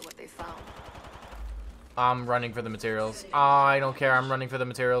 I wonder what they found. I'm running for the materials. I don't care, I'm running for the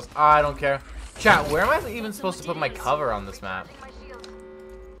materials. I don't care. Chat, where am I even supposed to put my cover on this map?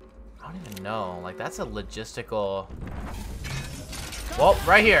 I don't even know. Like, that's a logistical... Well,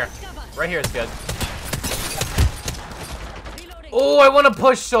 right here. Right here is good. Oh, I want to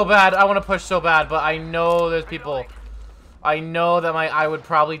push so bad. I want to push so bad, but I know there's people. I know that I would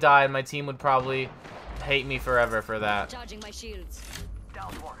probably die, and my team would probably hate me forever for that. Charging my shields.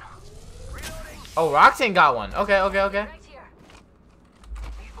 Oh, Roxanne got one. Okay, okay, okay.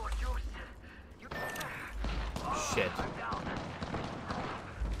 Shit.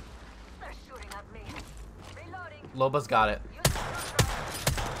 Loba's got it.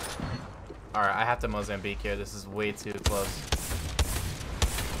 Alright, I have to Mozambique here. This is way too close.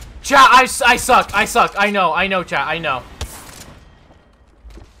 Chat, I suck. I suck. I know, chat. I know.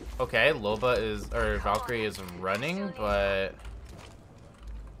 Okay, Loba is, or Valkyrie is running, but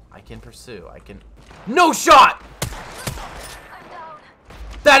I can pursue. I can. No shot!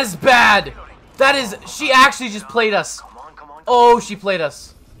 That is bad. That is, she actually just played us. Oh, she played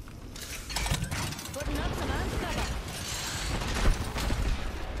us.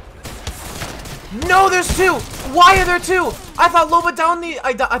 No, there's two. Why are there two? I thought Loba down the.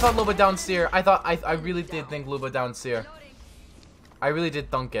 I thought Loba down Seer. I really did think Loba down Seer. I really did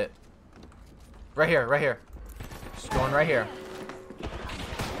thunk it. Right here, right here. Just going right here.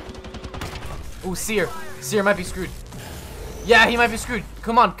 Ooh, Seer. Seer might be screwed. Yeah, he might be screwed.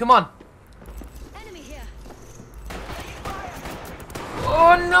 Come on, come on. Enemy here.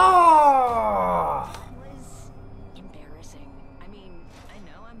 Oh no! Was embarrassing. I mean, I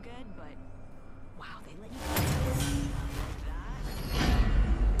know I'm good, but wow, they let you like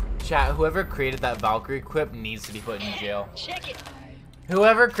that. Chat, whoever created that Valkyrie quip needs to be put in jail. Check it.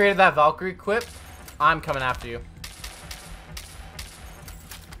 Whoever created that Valkyrie quip, I'm coming after you.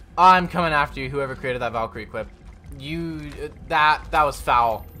 I'm coming after you, whoever created that Valkyrie quip. You, that was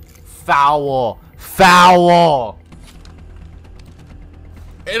foul. Foul. Foul.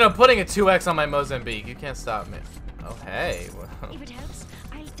 And I'm putting a 2x on my Mozambique. You can't stop me. Oh, hey. If it helps,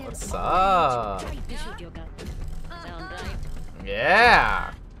 I'll tell What's up? Try to shoot your gun. Sound right?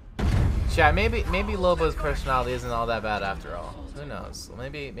 Yeah. Chat, maybe Loba's personality isn't all that bad after all. Who knows?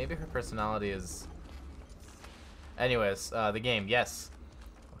 Maybe her personality is. Anyways, the game, yes.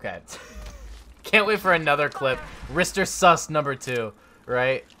 Okay. Can't wait for another clip. Rister Sus number 2,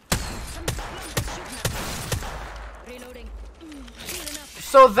 right? Reloading.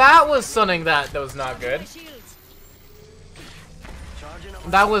 So that was something that was not good.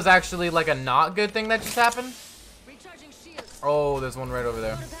 That was actually like a not good thing that just happened. Recharging shields. Oh, there's one right over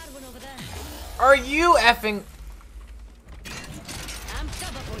there. Got a bad one over there. Are you effing? I'm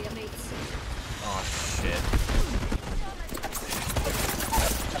cover for you, mates. Oh shit.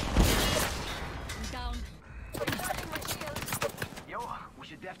 I'm down. Yo, we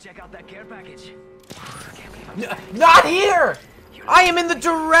should def check out that care package. Not here! I am in the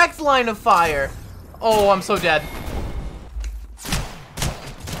direct line of fire. Oh, I'm so dead.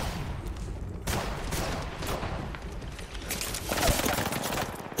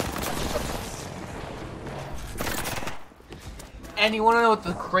 And you want to know what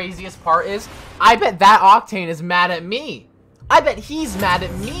the craziest part is? I bet that Octane is mad at me. I bet he's mad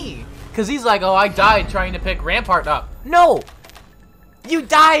at me. Because he's like, oh, I died trying to pick Rampart up. No! You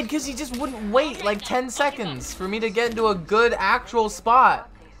died because you just wouldn't wait like 10 seconds for me to get into a good actual spot.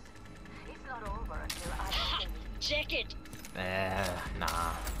 It's not over until I Check it.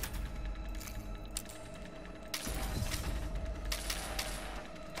 Nah.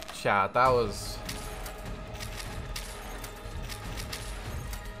 Chat, that was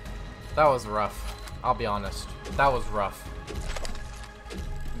rough. I'll be honest. That was rough.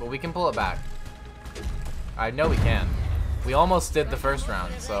 But we can pull it back. I know we can. We almost did the first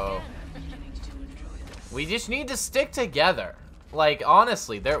round, so we just need to stick together. Like,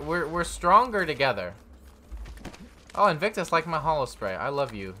 honestly, we're stronger together. Oh, Invictus like my holo spray. I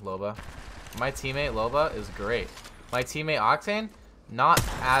love you, Loba. My teammate Loba is great. My teammate Octane, not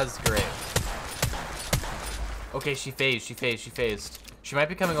as great. Okay, she phased. She might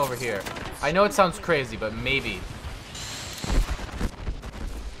be coming over here. I know it sounds crazy, but maybe.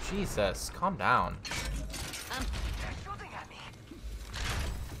 Jesus, calm down. They're shooting at me.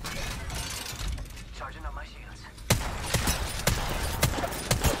 Charging up my shields.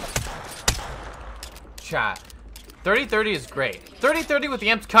 Chat. 30-30 is great. 30-30 with the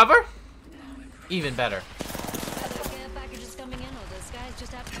amped cover? Even better.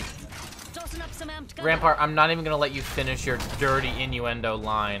 Rampart, I'm not even gonna let you finish your dirty innuendo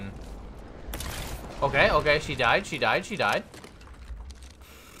line. Okay, she died. Give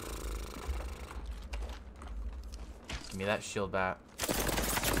me that shield back.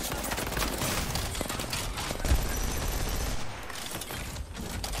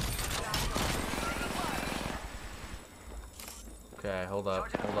 Okay, hold up.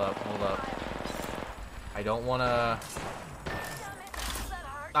 I don't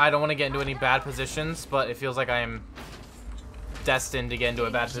wanna get into any bad positions, but it feels like I am destined to get into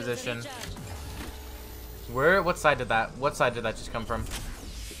a bad position. What side did that just come from?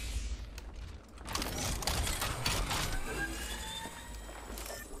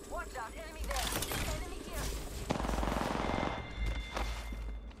 Watch out, enemy there. Enemy here.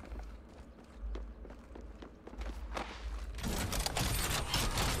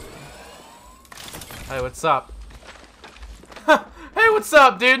 Hey, what's up? Hey, what's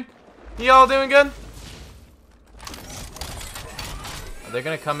up, dude? You all doing good? Are they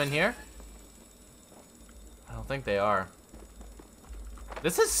gonna come in here? I don't think they are.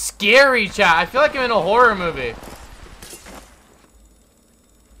 This is scary, chat. I feel like I'm in a horror movie.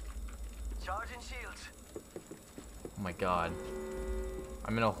 Charging shields. Oh my god.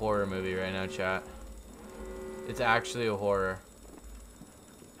 I'm in a horror movie right now, chat. It's actually a horror.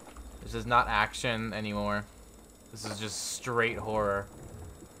 This is not action anymore. This is just straight horror.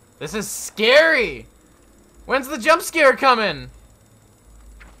 This is scary! When's the jump scare coming?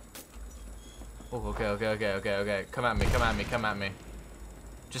 Oh, okay. Come at me.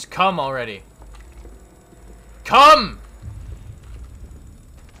 Just come already. Come!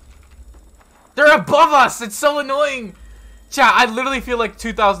 They're above us! It's so annoying! Chat, I literally feel like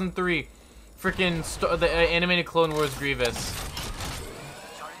 2003. Freaking the animated Clone Wars Grievous.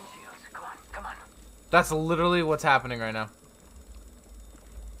 Come on. That's literally what's happening right now.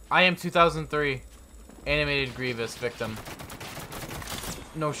 I am 2003 animated Grievous victim.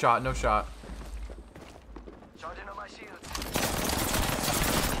 No shot. Charging on my shields.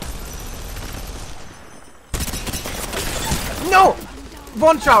 No!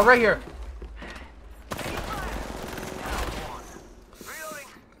 One shot right here.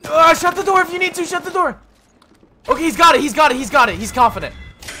 Shut the door if you need to. Shut the door. Okay, he's got it. He's confident.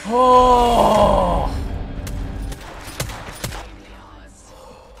 Oh.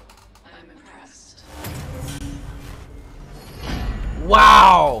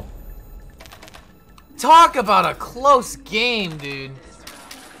 Wow. Talk about a close game, dude.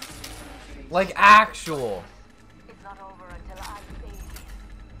 Like actual. It's not over until I fade.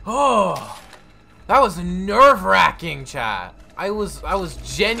 Oh. That was nerve-wracking, chat. I was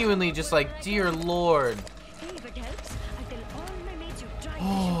genuinely just like, dear Lord.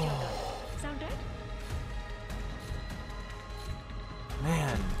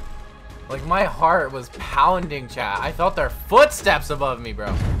 Man, like my heart was pounding, chat. I felt their footsteps above me,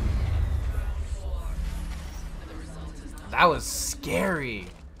 bro. That was scary.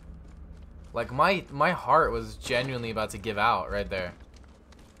 Like my heart was genuinely about to give out right there.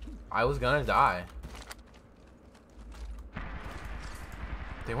 I was gonna die.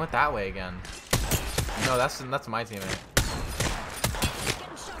 They went that way again. No, that's my teammate.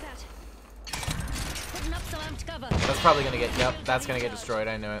 That's probably gonna get, that's gonna get destroyed,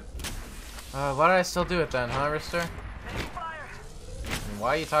 I knew it. Why did I still do it then, huh, Rister?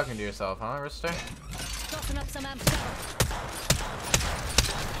 Why are you talking to yourself, huh, Rister? Tossing up some amps.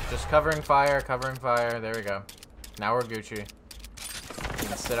 Just covering fire, covering fire. There we go. Now we're Gucci. We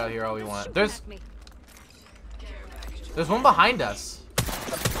can sit out here all we want. There's one behind us.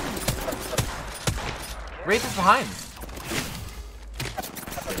 Wraith is behind.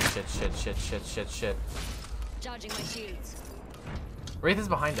 Shit. Charging my shields. Wraith is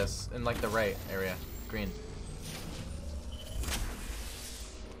behind us in like the right area. Green.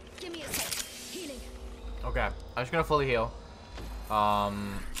 Give me a sec. Healing. Okay. I'm just gonna fully heal.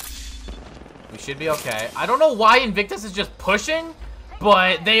 We should be okay. I don't know why Invictus is just pushing,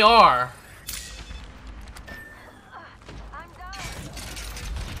 but they are. I'm done.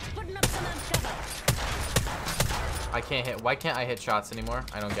 Putting up some amp cover. I can't hit. Why can't I hit shots anymore?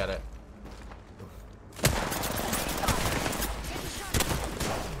 I don't get it.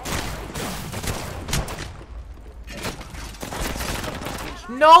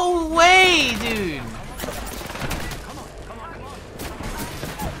 No way, dude.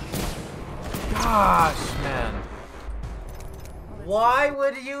 Gosh, man. Why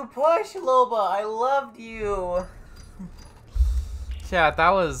would you push, Loba? I loved you. Chat, that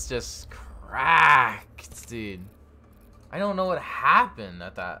was just cracked, dude. I don't know what happened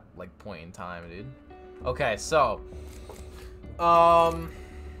at that like point in time, dude. Okay, so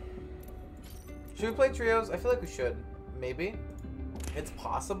should we play trios? I feel like we should. Maybe. It's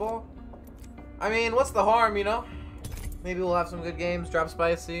possible. I mean, what's the harm, you know? Maybe we'll have some good games. Drop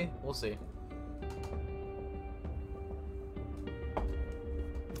spicy. We'll see.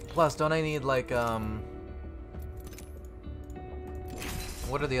 Plus, don't I need like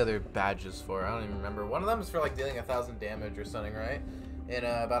what are the other badges for? I don't even remember. One of them is for like dealing 1,000 damage or something, right? In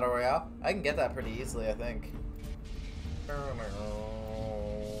Battle Royale. I can get that pretty easily, I think.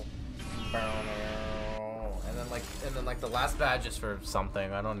 And then like the last badge is for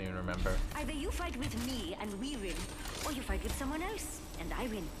something. I don't even remember. Either you fight with me and we win, or you fight with someone else and I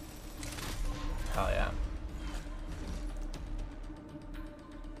win. Hell yeah.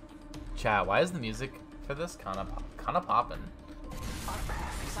 Chat, why is the music for this kind of popping?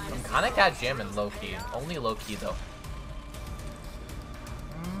 I'm kind of cat jamming low key. Only low key though.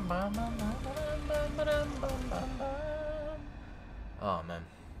 Oh man.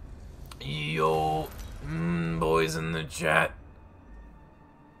 Yo, boys in the chat.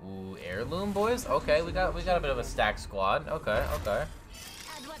 Ooh, heirloom boys. Okay, we got a bit of a stack squad. Okay. I'd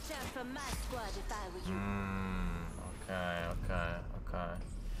watch out for my squad if I were you. Okay.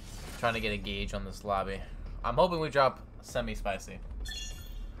 Trying to get a gauge on this lobby. I'm hoping we drop semi-spicy.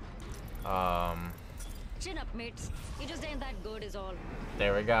 Chin up, mates. You just ain't that good is all.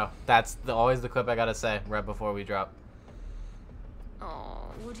 There we go. That's always the clip I gotta say right before we drop.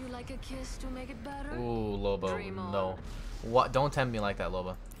 Oh, would you like a kiss to make it better? Ooh, Loba, Dream on. no. What? Don't tempt me like that,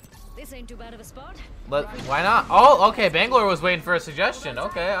 Loba. This ain't too bad of a spot. Why not? Oh, okay. Bangalore was waiting for a suggestion.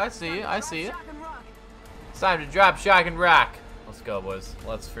 Okay, I see you. It's time to drop shock and rock. Let's go, boys.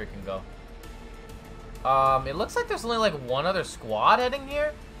 Let's freaking go. It looks like there's only like one other squad heading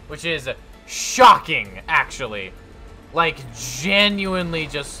here, which is shocking, actually. Like, genuinely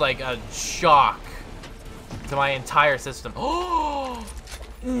just like a shock to my entire system. Oh,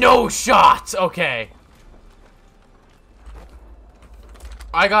 no shots. Okay.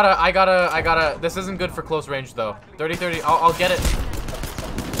 I gotta. This isn't good for close range though. 30-30. I'll get it.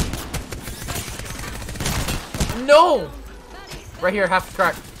 No. Right here, half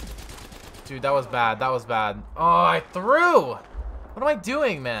crack. Dude, that was bad. That was bad. Oh, I threw. What am I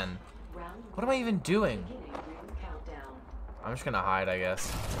doing, man? What am I even doing? I'm just gonna hide, I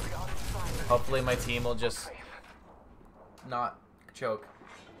guess. Hopefully my team will just not choke.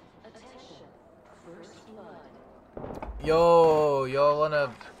 Yo, y'all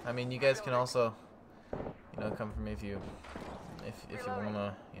wanna? I mean, you guys can also, you know, come for me if you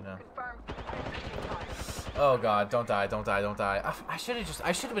wanna, you know. Oh God, don't die, don't die, don't die. I should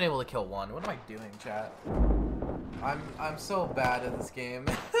have been able to kill one. What am I doing, chat? I'm so bad at this game.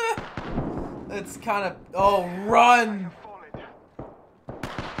 It's kind of, oh, run!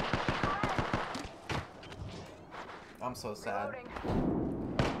 I'm so sad.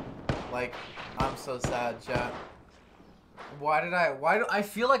 Like, I'm so sad, chat. Why do I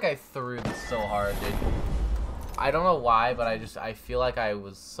feel like I threw this so hard, dude. I don't know why, but I feel like I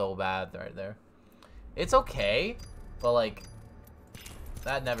was so bad right there. It's okay, but like,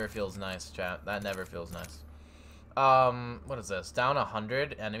 that never feels nice, chat. That never feels nice. What is this? Down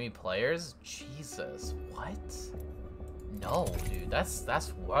 100 enemy players? Jesus, what? No, dude, that's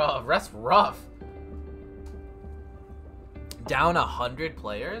rough. That's rough. Down 100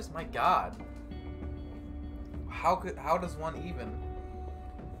 players? My God. How does one even?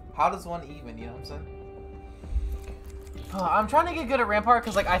 How does one even? You know what I'm saying? I'm trying to get good at Rampart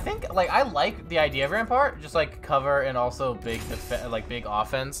because, like, I think, like, I like the idea of Rampart, just like cover and also big, big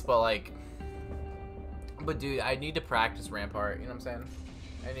offense. But dude, I need to practice Rampart. You know what I'm saying?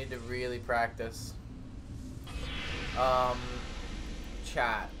 I need to really practice.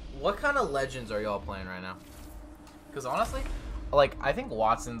 Chat. What kind of legends are y'all playing right now? Because honestly, like, I think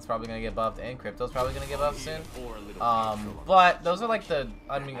Watson's probably gonna get buffed and Crypto's probably gonna get buffed soon. But those are like the,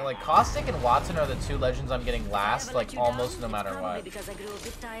 I mean, like Caustic and Watson are the two legends I'm getting last, like almost no matter what.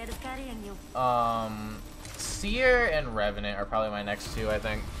 Seer and Revenant are probably my next two, I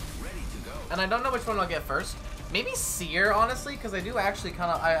think. And I don't know which one I'll get first. Maybe Seer, honestly, because I do actually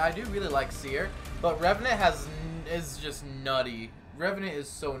kind of, I do really like Seer. But Revenant is just nutty. Revenant is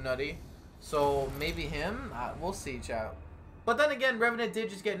so nutty. So maybe him. We'll see, chat. But then again, Revenant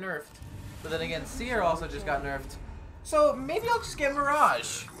did just get nerfed. But then again, Seer also just got nerfed. So maybe I'll just get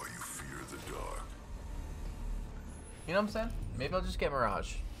Mirage. You know what I'm saying? Maybe I'll just get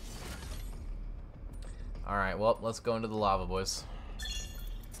Mirage. Alright, well, let's go into the lava, boys.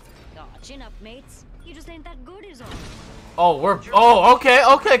 Oh, chin up, mates. You just ain't that good, is all. Oh,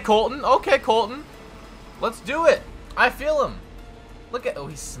 okay, Colton. Okay, Colton. Let's do it. I feel him. Look at, oh,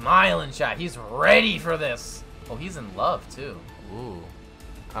 he's smiling, chat. He's ready for this. Oh, he's in love, too. Ooh.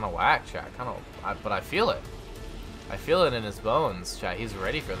 Kind of whack, chat. But I feel it. I feel it in his bones, chat. He's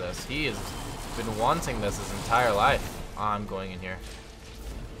ready for this. He has been wanting this his entire life. I'm going in here.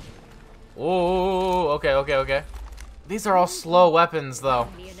 Ooh, okay. These are all slow weapons, though.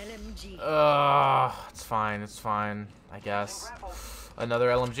 It's fine, I guess. Another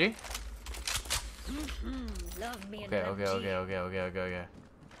LMG? Okay.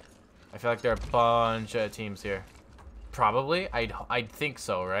 I feel like there are a bunch of teams here. Probably. I'd think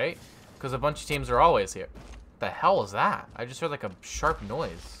so, right? Because a bunch of teams are always here. The hell was that? I just heard like a sharp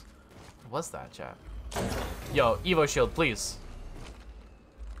noise. What was that, chat? Yo, Evo Shield, please.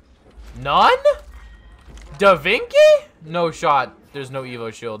 None? Da Vinci? No shot. There's no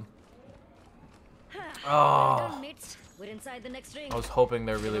Evo Shield. Oh. I was hoping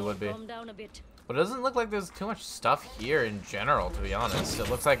there really would be. But it doesn't look like there's too much stuff here in general, to be honest. It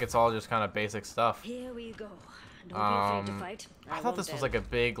looks like it's all just kind of basic stuff. Here we go. Don't be afraid to fight. I thought this was like a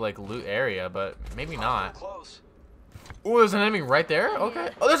big like loot area, but maybe not. Ooh, there's an enemy right there?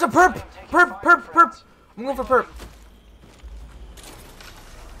 Okay. Oh, there's a perp! Perp! I'm going for perp.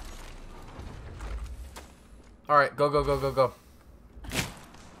 Alright, go.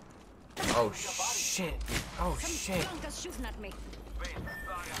 Oh, shit.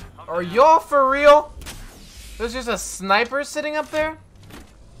 Are y'all for real? There's just a sniper sitting up there?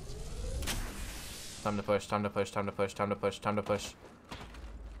 Time to push.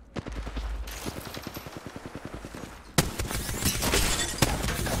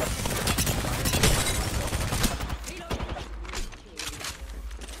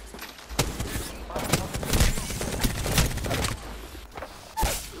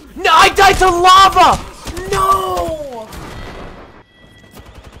 No, I died to lava! No!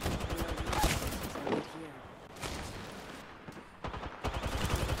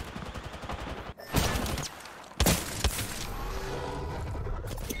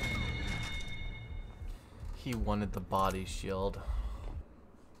 He wanted the body shield.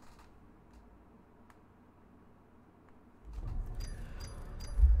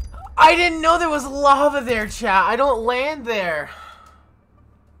 I didn't know there was lava there, chat. I don't land there.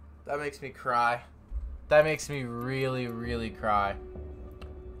 That makes me cry. That makes me really, really cry.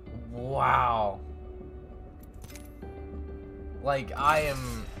 Wow. Like, I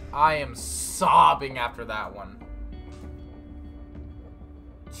am sobbing after that one.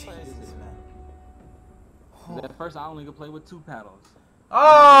 Jesus, man. At first, I only could play with 2 paddles.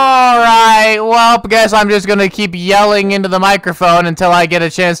 Alright, well, guess I'm just gonna keep yelling into the microphone until I get a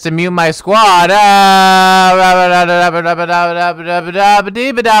chance to mute my squad.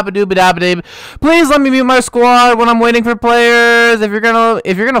 Please let me mute my squad when I'm waiting for players. If you're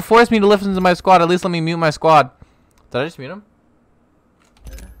gonna force me to listen to my squad, at least let me mute my squad. Did I just mute him?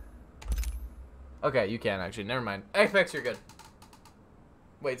 Okay, you can actually. Never mind. Xbox, you're good.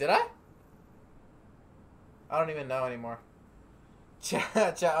 Wait, did I? I don't even know anymore. Chat, I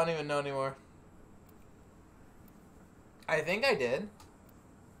don't even know anymore. I think I did.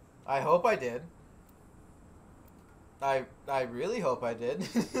 I hope I did. I really hope I did.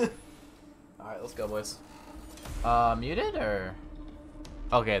 Alright, let's go, boys. Muted or?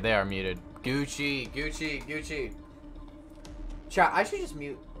 Okay, they are muted. Gucci. Chat, I should just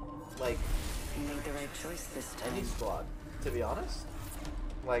mute, like, You made the right choice this time. any squad, to be honest.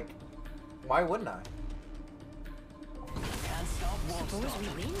 Like, why wouldn't I? Suppose we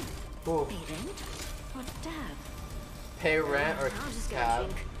win. Ooh. Pay rent? Or tab? Pay rent or I'll just get a tab?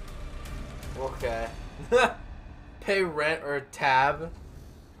 drink. Okay. Pay rent or tab?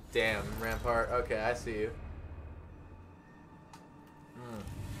 Damn, Rampart. Okay, I see you.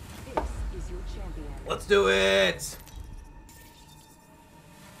 This is your champion. Let's do it!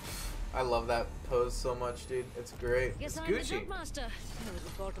 I love that pose so much, dude. It's great. Guess It's I'm the Gucci. jump master. It will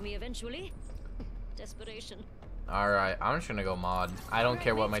fall to me eventually. Desperation. Alright, I'm just gonna go mod. I don't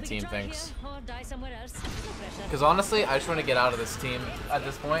care what my team thinks. Or die somewhere else. No pressure. Because honestly, I just want to get out of this team at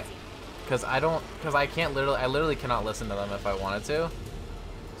this point. Because I literally cannot listen to them if I wanted to.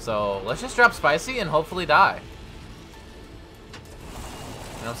 So let's just drop Spicy and hopefully die. You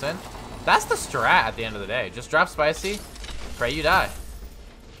know what I'm saying? That's the strat at the end of the day. Just drop Spicy, pray you die.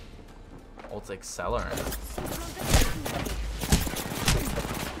 Ult's Accelerant.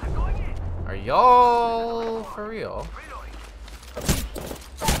 Are y'all for real?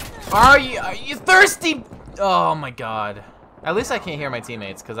 Are you thirsty? Oh my god. At least I can't hear my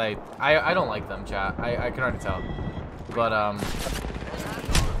teammates because I don't like them, chat. I can already tell. But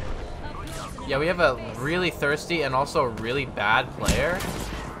yeah, we have a really thirsty and also really bad player.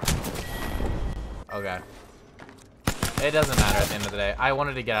 Okay. It doesn't matter at the end of the day. I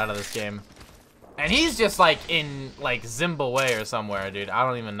wanted to get out of this game. And he's just like in like Zimbabwe or somewhere, dude. I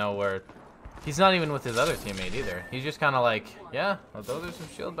don't even know where. He's not even with his other teammate either. He's just kind of like, yeah, well, those are some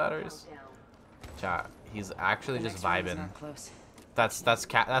shield batteries. Chat. He's actually just vibing.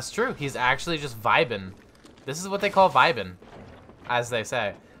 That's true. He's actually just vibing. This is what they call vibing, as they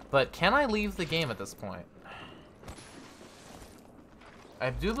say. But can I leave the game at this point?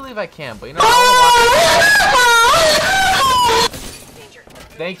 I do believe I can, but you know, I wanna watch.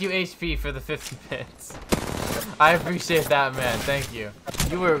 Thank you, HP, for the 50 bits. I appreciate that, man. Thank you.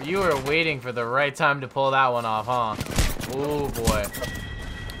 You were waiting for the right time to pull that one off, huh? Oh boy.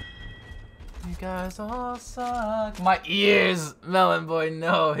 You guys all suck. My ears, Melon Boy.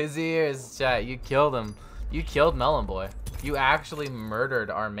 No, his ears. Chat, you killed him. You killed Melon Boy. You actually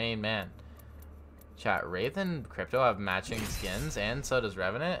murdered our main man. Chat, Wraith and Crypto have matching skins, and so does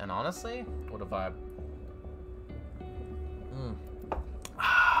Revenant. And honestly, what a vibe.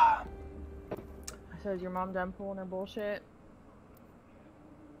 So is your mom done pulling her bullshit?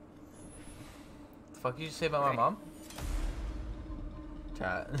 The fuck did you say about my mom?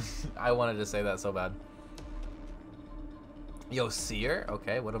 Chat, I wanted to say that so bad. Yo, Seer?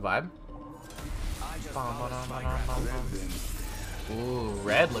 Okay, what a vibe. Ooh,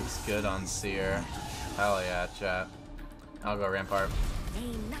 red looks good on Seer. Hell yeah, chat. I'll go Rampart.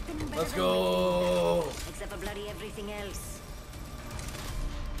 Let's go! Except for bloody everything else.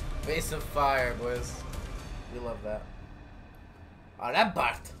 Face of fire, boys. We love that. Oh, that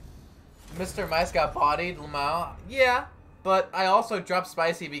bucked. Mr. Mice got bodied, Lamau. Yeah, but I also dropped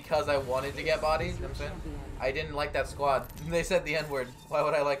Spicy because I wanted to get bodied. You know what I'm saying? I didn't like that squad. They said the N-word. Why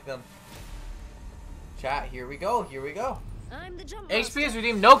would I like them? Chat, here we go. Here we go. I'm the jump HP is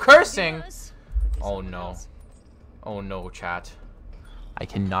redeemed. No cursing. Oh no. Oh no, chat. I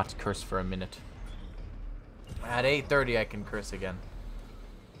cannot curse for a minute. At 8:30, I can curse again.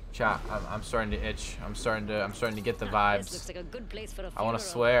 Chat, I'm starting to itch. I'm starting to get the vibes. This looks like a good place for a I want to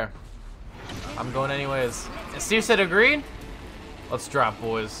funeral. swear. I'm going anyways. Steve said agreed. Let's drop,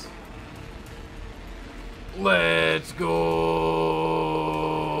 boys. Let's go.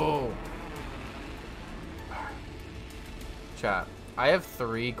 Chat, I have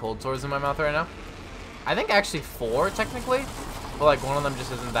 3 cold sores in my mouth right now. I think actually 4 technically, but like one of them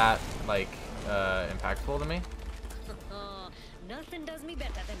just isn't that like impactful to me. Nothing does me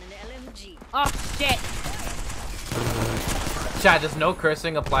better than an LMG. Oh shit! Chat, does no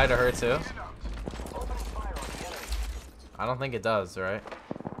cursing apply to her too? I don't think it does, right?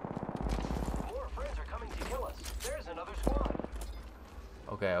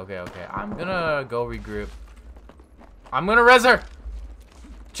 Okay, okay, okay. I'm gonna go regroup. I'm gonna res her!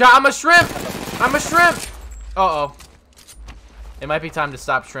 Chat, I'm a shrimp! I'm a shrimp! Uh-oh. It might be time to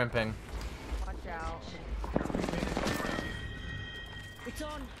stop shrimping. Watch out. It's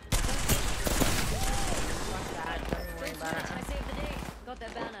on. Watch that. Don't even worry about it. I saved the day. Got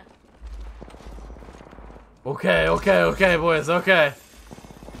that banner. Okay, okay, okay, boys, okay.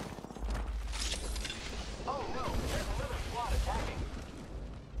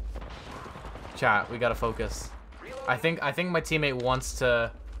 Chat, we gotta focus. I think my teammate wants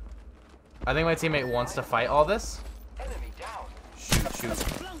to. I think my teammate wants to fight all this. Shoot, shoot.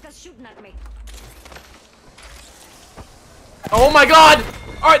 Blanca's shooting at me. Oh my god!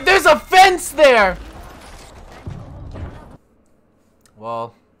 Alright, there's a fence there!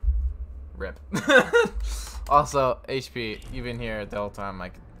 Well, rip. Also, HP, you've been here the whole time. I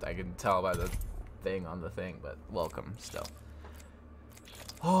can tell by the thing on the thing, but welcome still.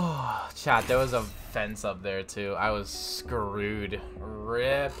 Oh, chat, there was a fence up there too. I was screwed.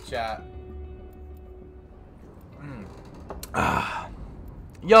 Rip, chat.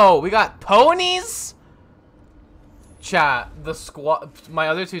 Yo, we got ponies? Chat, the squad. My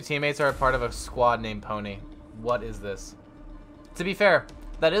other two teammates are a part of a squad named Pony. What is this? To be fair,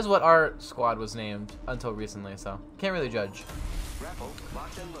 that is what our squad was named until recently, so can't really judge.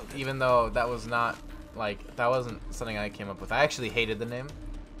 Even though that was not, like, that wasn't something I came up with. I actually hated the name,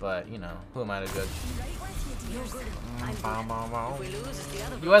 but, you know, who am I to judge?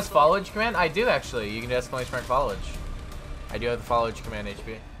 US followage command? I do, actually. You can do exclamation mark followage. I do have the followage command,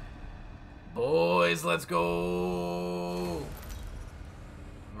 HP. Boys, let's go!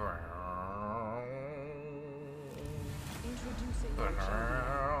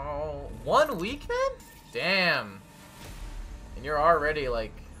 One week, man? Damn. And you're already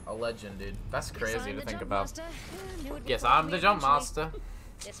like a legend, dude. That's crazy to think about. Yes, I'm the jump master.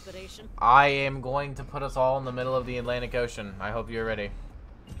 I am going to put us all in the middle of the Atlantic Ocean. I hope you're ready.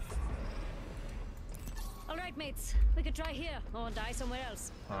 Alright, mates. We could try here or die somewhere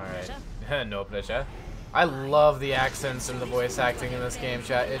else. Alright. No pressure. I love the accents and the voice acting in this game,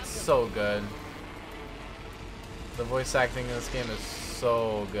 chat. It's so good. The voice acting in this game is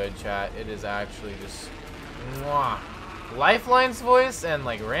so good, chat. It is actually just mwah. Lifeline's voice and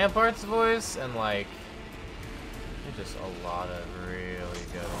like Rampart's voice and like there's just a lot of really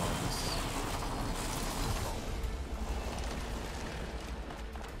good ones.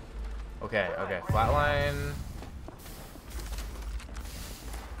 Okay, flatline.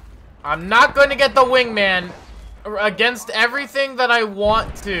 I'm not going to get the wingman against everything that I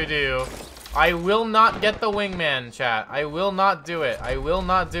want to do. I will not get the wingman, chat. I will not do it. I will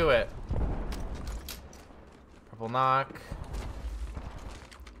not do it. Purple knock.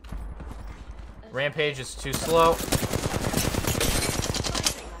 Rampage is too slow.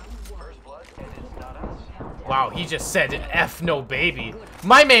 Wow, he just said F no baby.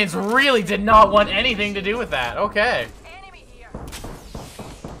 My mans really did not want anything to do with that. Okay.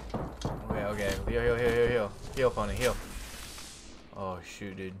 Okay. Heal. Heal, Pony, heal. Oh,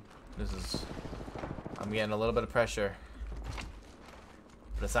 shoot, dude. This is... I'm getting a little bit of pressure.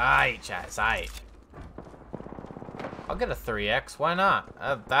 But it's aight, chat. It's aight. I'll get a 3x. Why not?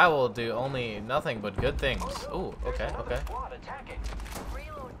 That will do only nothing but good things. Ooh, okay.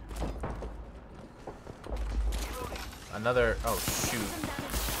 Another... Oh, shoot.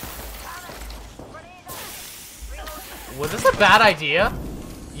 Was this a bad idea?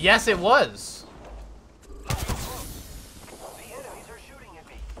 Yes, it was.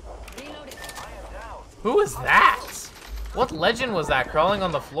 Who is that? What legend was that crawling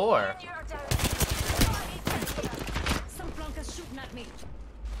on the floor? Some flunkers shooting at me.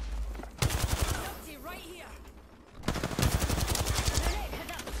 Right here.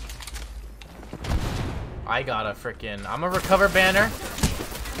 I got a freaking... I'm a recover banner.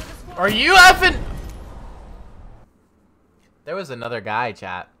 Are you effing... There was another guy,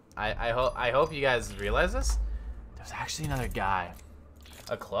 chat. I hope you guys realize this. There's actually another guy.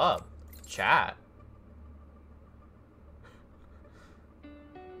 A club. Chat.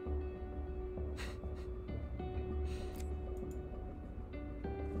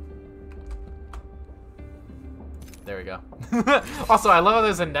 There we go. Also, I love how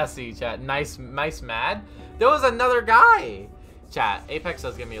there's a Nessie, chat. Nice mad. There was another guy. Chat, Apex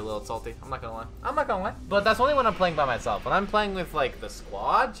does get me a little salty. I'm not gonna lie. But that's only when I'm playing by myself. When I'm playing with, like, the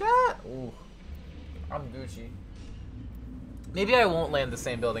squad, chat, ooh, I'm Gucci. Maybe I won't land the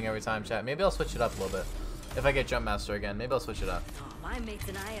same building every time, chat. Maybe I'll switch it up a little bit. If I get Jump Master again, maybe I'll switch it up. Oh, my mates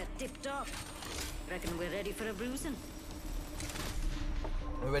and I are tipped off. Reckon we're ready for a bruising.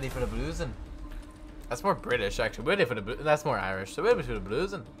 We're ready for the bruising. That's more British, actually. We're ready for the that's more Irish. So we're ready for the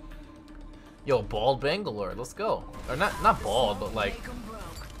bruising. Yo, bald Bangalore, let's go. Or not bald, but like,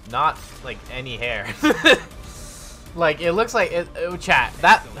 not like any hair. Like, it looks like chat,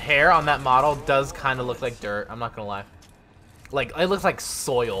 that hair on that model does kind of look like dirt. I'm not gonna lie. Like, it looks like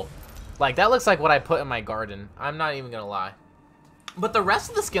soil. Like, that looks like what I put in my garden. I'm not even gonna lie. But the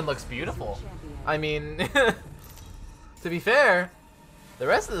rest of the skin looks beautiful. I mean, to be fair, the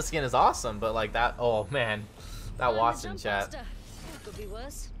rest of the skin is awesome. But like that, oh man, that Watson chat. Could be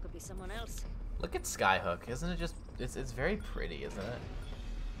worse. Could be someone else. Look at Skyhook, isn't it just? It's very pretty, isn't it?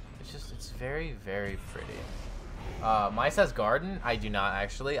 It's very pretty. Mine says garden. I do not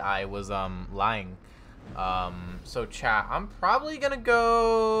actually. I was lying. So chat, I'm probably gonna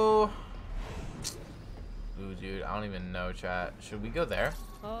go. Ooh, dude, I don't even know, chat. Should we go there?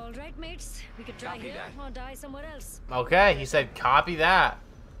 All right, mates. We could try Copy here that. or die somewhere else. Okay, he said copy that.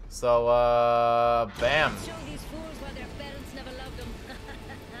 So, bam. Show these fools why their parents never loved them.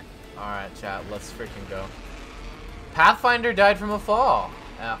 Alright, chat, let's freaking go. Pathfinder died from a fall.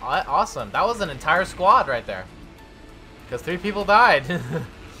 Awesome. That was an entire squad right there. Because 3 people died.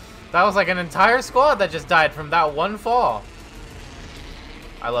 That was like an entire squad that just died from that one fall.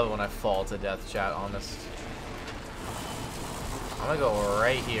 I love it when I fall to death, chat, honest. I'm gonna go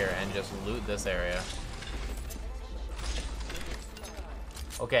right here and just loot this area.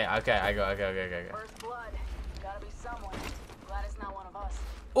 Okay, okay. First blood. Gotta be someone. Glad it's not one of us.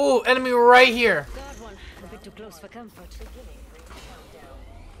 Ooh, enemy right here. Got one. A bit too close for comfort.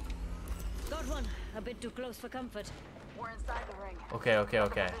 Got one. A bit too close for comfort. We're inside the ring. Okay.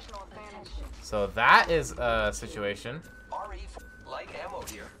 Positional advantage. So that is a situation. Light ammo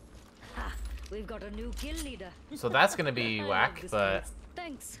here. Ha! We've got a new kill leader. So that's gonna be I love whack, this but place.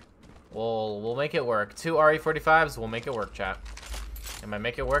 Thanks. we'll make it work. 2 RE45s, we'll make it work, chat. And by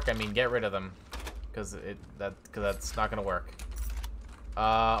make it work, I mean get rid of them, cause that's not gonna work.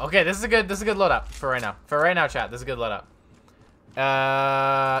 Okay, this is a good loadout for right now. For right now, chat, this is a good loadout.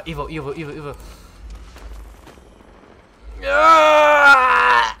 Evo.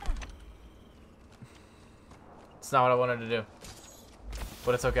 Ah! It's not what I wanted to do,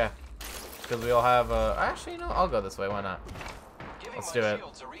 but it's okay, because we all have. Actually, no, I'll go this way. Why not? Let's do it.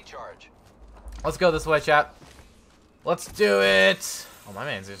 Let's go this way, chat. Let's do it. Oh, my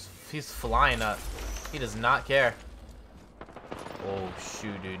man's he's flying up. He does not care. Oh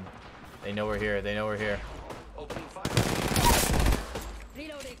shoot, dude. They know we're here. They know we're here.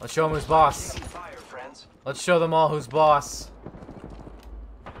 Reloading. Let's show them who's boss. Let's show them all who's boss.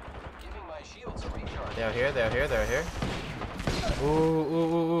 They're here. They're here. They're here.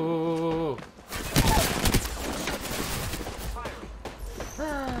 Ooh.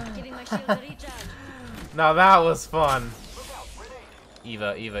 Giving my shield a recharge. Now that was fun.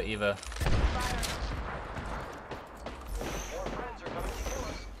 Eva.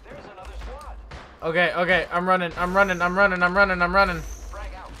 Okay. I'm running. Frag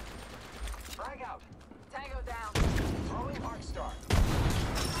out. Tango down. Throwing Arc Star.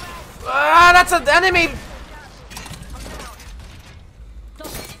 Ah, that's an enemy.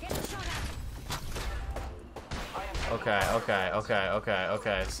 Get the shot out.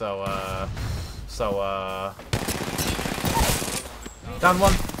 Okay. So, down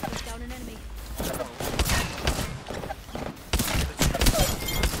one. Push down an enemy.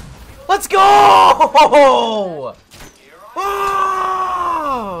 Let's go! Oh!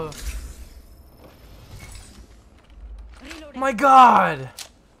 Reloading. My God!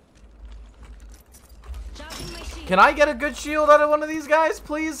 Charging my shield. Can I get a good shield out of one of these guys,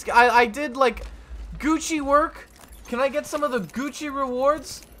 please? I did like Gucci work. Can I get some of the Gucci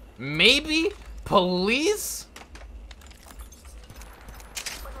rewards? Maybe? Please?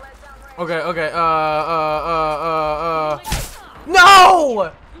 Okay.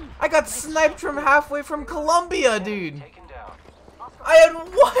 No! I got sniped from halfway from Colombia, dude. I had 1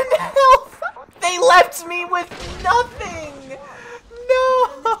 health. They left me with nothing.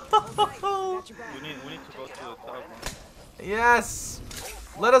 No. We need to go to the top. Yes.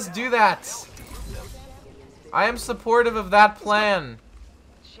 Let us do that. I am supportive of that plan.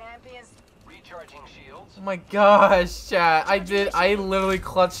 Champions. Recharging shields. Oh my gosh, chat. I literally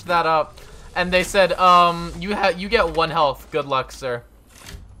clutched that up. And they said, you get 1 health. Good luck, sir.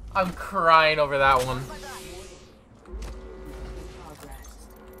 I'm crying over that one.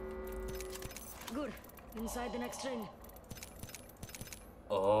 Good. Inside the next ring.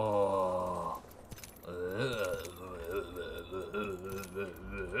 Oh.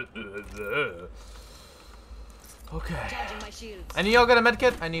 Okay. Charging my shields. Any of y'all got a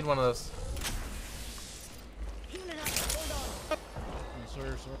medkit? I need one of those. Healing up. Hold on.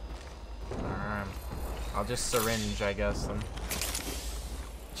 Sorry. Alright. I'll just syringe, I guess.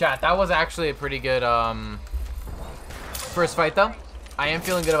 Chat, that was actually a pretty good first fight, though. I am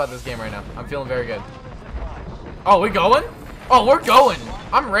feeling good about this game right now. I'm feeling very good. Oh, we going? Oh, we're going.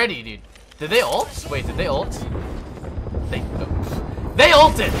 I'm ready, dude. Did they ult? Wait, did they ult? They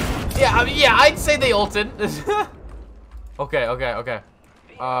ulted. Yeah, I'd say they ulted. Okay.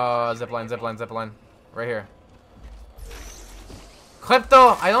 Zipline. Right here.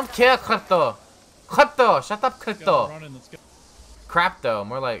 Crypto, I don't care, Crypto. Crypto, shut up, Crypto. Crapto,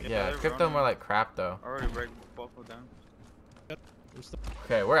 more like, yeah, Crypto, more like Crapto. I already break both of them.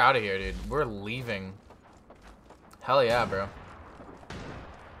 Okay, we're out of here, dude. We're leaving. Hell yeah, bro.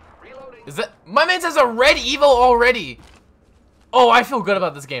 Is that my man says a red Evo already? Oh, I feel good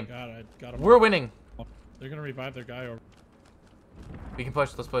about this game. God, I got him. We're winning. They're gonna revive their guy. Or We can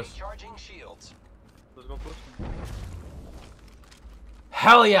push. Let's push. Recharging shields. Let's go push them.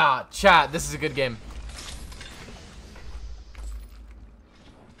 Hell yeah, chat. This is a good game.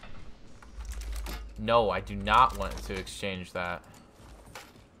 No, I do not want to exchange that.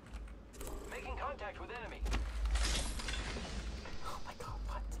 Making contact with enemy. Oh my god,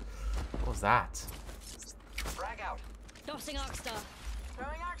 what? What was that? Frag out. Tossing Arcstar.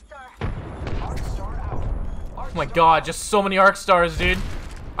 Throwing Arcstar. Arcstar out. Oh my god, just so many arc stars, dude.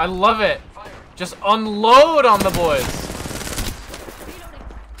 I love it. Just unload on the boys. Reloading.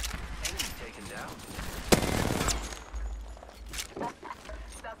 Enemy taken down.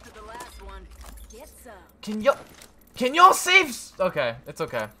 Stuck to the last one. Get some. Can y'all save? Okay, it's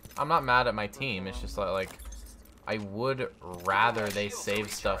okay. I'm not mad at my team. It's just like I would rather they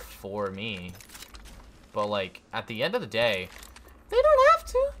save stuff for me. But like at the end of the day, they don't have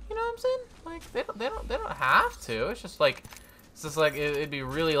to. You know what I'm saying? Like they don't have to. It's just like it'd be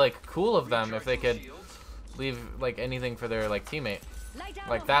really like cool of them if they could leave like anything for their like teammate. Light out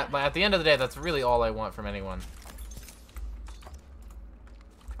Like over that, there. but at the end of the day, that's really all I want from anyone.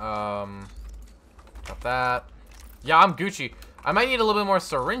 Got that. Yeah, I'm Gucci. I might need a little bit more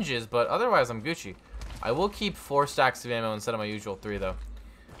syringes, but otherwise I'm Gucci. I will keep 4 stacks of ammo instead of my usual 3 though.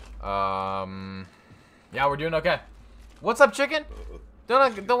 Yeah, we're doing okay. What's up, chicken?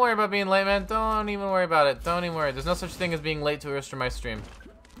 Don't worry about being late, man. Don't even worry about it. Don't even worry. There's no such thing as being late to a stream. My stream.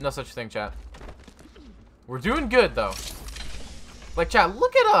 No such thing, chat. We're doing good though. Like, chat,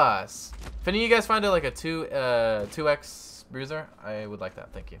 look at us. If any of you guys find it like a 2x bruiser, I would like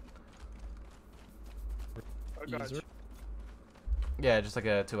that. Thank you. I got you. Yeah, just like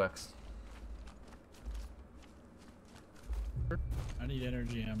a 2x. I need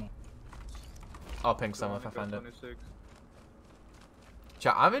energy ammo. I'll ping some if I find it. 26.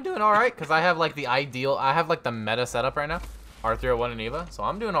 Chat, I've been doing all right because I have like the ideal. I have like the meta setup right now. R301 and Eva, so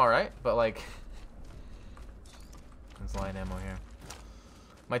I'm doing all right. But like, there's light ammo here.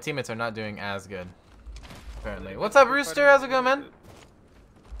 My teammates are not doing as good, apparently. What's up, Rooster? How's it going, man?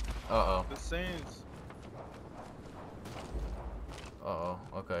 Uh-oh. The Saints. Uh-oh.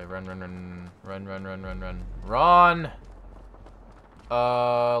 Okay, run. Run!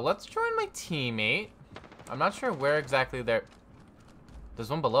 Let's join my teammate. I'm not sure where exactly they're... There's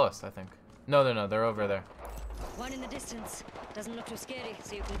one below us, I think. No, they're over there. One in the distance. Doesn't look too scary,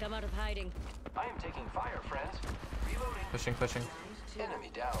 so you can come out of hiding. I am taking fire, friends. Reloading. Pushing.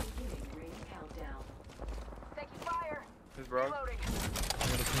 Enemy down. Taking fire. His bro. Reloading.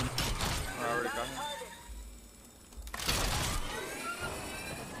 I already got him.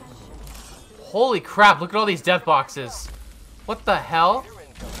 Holy crap, look at all these death boxes. What the hell? You're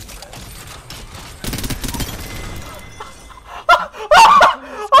incoming, friends.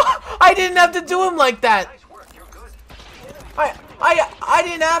 I didn't have to do him like that. Nice work. You're good. I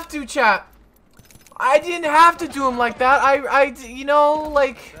didn't have to, chat. I didn't have to do him like that. You know,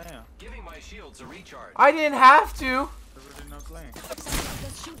 like, Damn. Giving my shields a recharge. I didn't have to. Everybody not playing.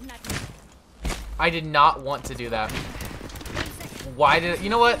 Just shooting at me. I did not want to do that. Why did you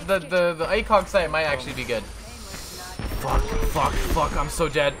know what? The ACOG site might actually be good. Fuck, I'm so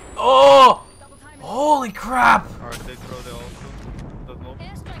dead. Oh! Holy crap! Alright, they throw the also. Doesn't open.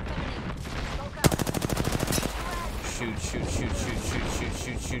 Airstrike coming in.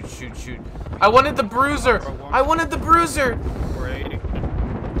 Shoot. I wanted the bruiser! 480.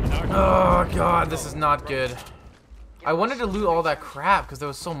 Oh god, this is not good. I wanted to loot all that crap because there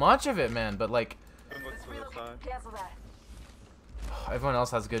was so much of it, man, but like, I'm going to the side. Cancel that. everyone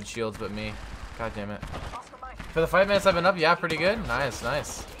else has good shields but me. God damn it. Oscar Mike. For the 5 minutes I've been up, yeah, pretty good. Nice. Spotted.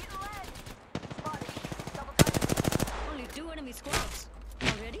 Double time. Only 2 enemy squads.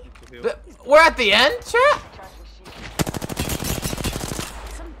 Already? We're at the end, chat? Charging shield.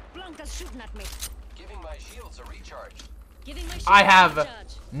 Some blancas shooting at me. Giving my shields a recharge. Giving my I shield a have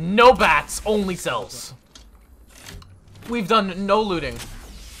recharge. no bats, only cells. We've done no looting,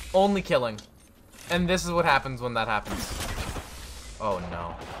 only killing. And this is what happens when that happens. Oh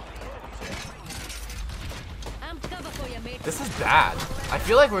no. I'm cover for you, mate. This is bad. I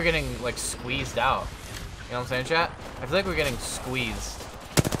feel like we're getting like squeezed out. You know what I'm saying, chat? I feel like we're getting squeezed.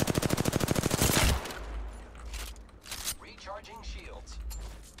 Recharging shields.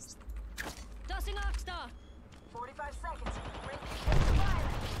 Tossing Arcstar. 45 seconds. Ring.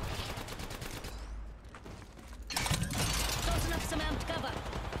 Tossing up some amped cover.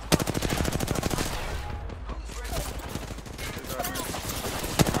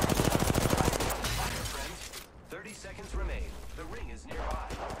 Fire, friends. 30 seconds remain. The ring is nearby.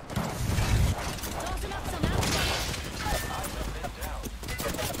 Tossing up some amped cover. I've been down.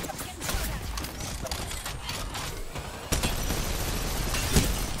 Getting shot at. 30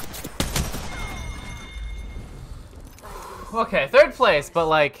 Okay, third place, but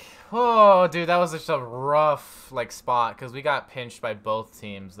like, oh, dude, that was just a rough like spot because we got pinched by both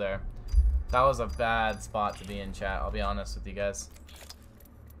teams there. That was a bad spot to be in, chat. I'll be honest with you guys.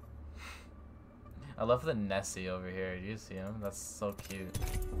 I love the Nessie over here. Do you see him? That's so cute.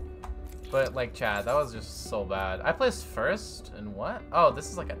 But like, chat, that was just so bad. I placed first in what? Oh, this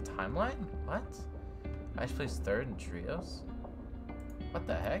is like a timeline? What? I just placed third in trios? What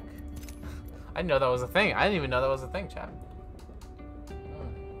the heck? I didn't know that was a thing. I didn't even know that was a thing, chat.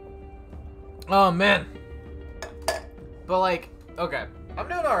 Oh man. But like, okay, I'm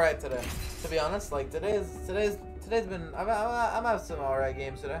doing all right today. To be honest, like today's been I'm having some all right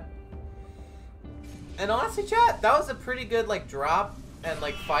games today. And honestly, chat, that was a pretty good like drop and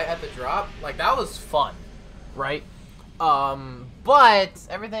like fight at the drop. Like that was fun, right? But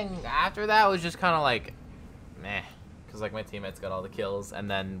everything after that was just kind of like, meh, because like my teammates got all the kills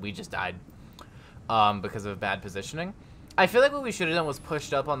and then we just died, because of bad positioning. I feel like what we should have done was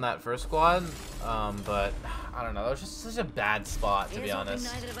pushed up on that first squad, but I don't know. That was just such a bad spot, to be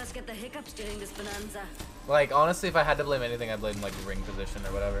honest. Neither of us get the hiccups during this bonanza. Like, honestly, if I had to blame anything, I'd blame, like, ring position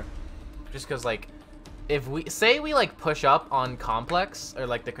or whatever. Just because, like, if we... Say we, like, push up on Complex, or,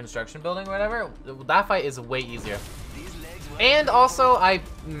 like, the construction building or whatever, that fight is way easier. And also, I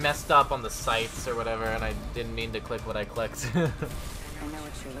messed up on the sights or whatever, and I didn't mean to click what I clicked. I know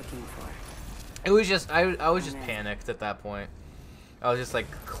what you're looking for. It was just, I was just panicked at that point. I was just like,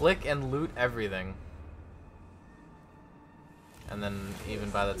 click and loot everything. And then even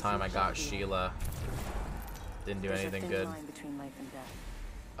by the time I got Sheila, didn't do anything good.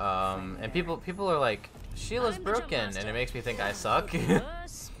 And people are like, Sheila's broken, and it makes me think I suck.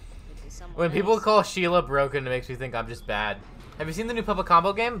 When people call Sheila broken, it makes me think I'm just bad. Have you seen the new Puppet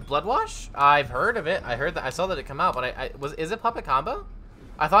Combo game, Bloodwash? I've heard of it. I saw that it come out, but is it Puppet Combo?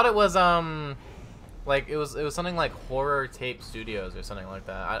 I thought it was like it was something like Horror Tape Studios or something like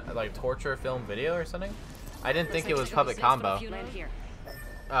that. Like Torture Film Video or something. I didn't think it was Puppet Combo.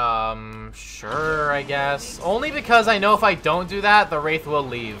 Sure, I guess. Only because I know if I don't do that, the Wraith will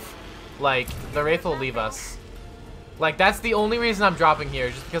leave. Like, the Wraith will leave us. Like, that's the only reason I'm dropping here,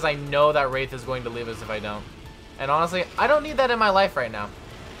 just because I know that Wraith is going to leave us if I don't. And honestly, I don't need that in my life right now.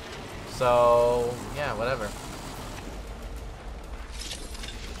 So, yeah, whatever.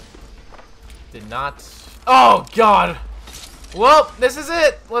 Did not... Oh, God! Well, this is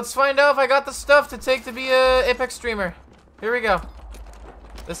it! Let's find out if I got the stuff to take to be a Apex streamer. Here we go.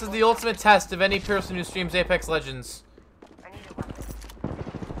 This is the ultimate test of any person who streams Apex Legends.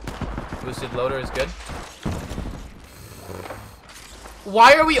 Boosted loader is good.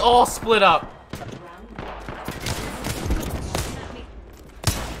 Why are we all split up?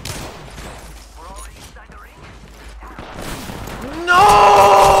 No!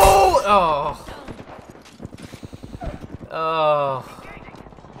 Oh. Oh.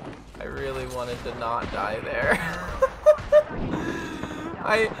 I really wanted to not die there.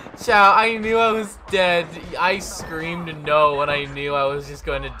 I knew I was dead. I screamed no when I knew I was just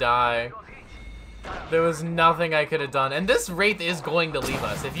going to die. There was nothing I could have done. And this Wraith is going to leave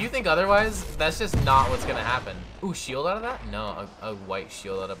us. If you think otherwise, that's just not what's going to happen. Ooh, shield out of that? No, a white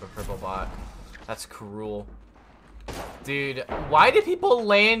shield out of a purple bot. That's cruel. Dude, why do people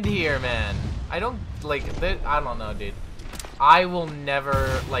land here, man? I don't, like, I don't know, dude. I will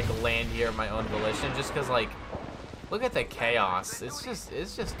never, like, land here of my own volition just because, like, look at the chaos. It's just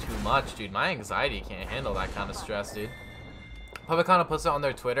too much, dude. My anxiety can't handle that kind of stress, dude. Pubicon puts it on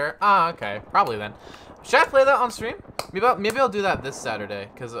their Twitter. Ah, okay. Probably then. Should I play that on stream? Maybe I'll do that this Saturday,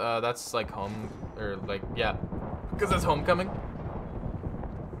 because that's, like, home, or, like, yeah. Because that's homecoming.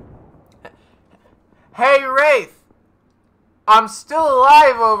 Hey, Wraith! I'm still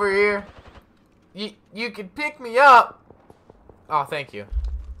alive over here. You can pick me up. Oh, thank you.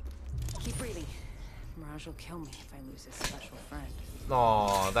 Keep breathing. Mirage will kill me if I lose this special friend.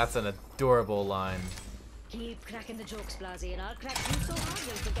 Oh, that's an adorable line. Keep cracking the jokes, Blasey, and I'll crack you so hard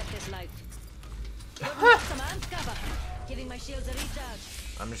you'll forget this life. Some ant cover. Giving my shields a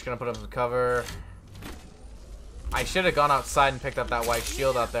recharge. I'm just gonna put up the cover. I should have gone outside and picked up that white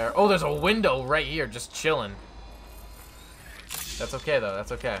shield out there. Oh, there's a window right here, just chilling. That's okay though.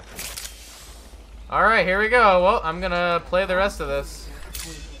 That's okay. All right, here we go. Well, I'm gonna play the rest of this.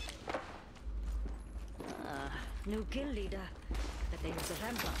 New kill leader. But they use a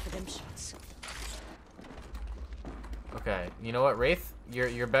ramp up for them shots. Okay, you know what, Wraith?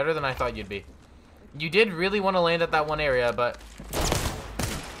 You're better than I thought you'd be. You did really want to land at that one area, but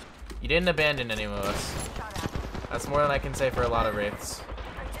you didn't abandon any of us. That's more than I can say for a lot of Wraiths.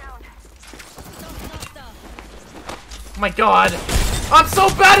 Oh my god! I'm so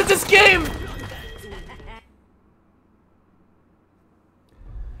bad at this game!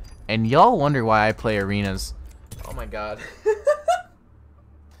 And y'all wonder why I play arenas. Oh my god.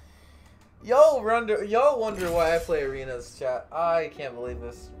 Y'all wonder why I play arenas, chat. I can't believe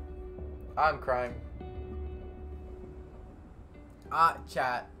this. I'm crying.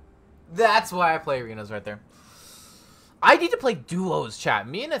 Chat. That's why I play arenas right there. I need to play duos, chat.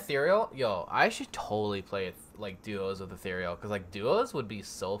 Me and Ethereal, yo, I should totally play like duos with Ethereal, because like duos would be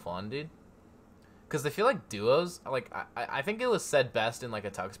so fun, dude. Because I feel like duos, like I think it was said best in like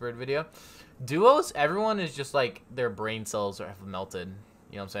a Tuxbird video. Duos, everyone is just like their brain cells have melted.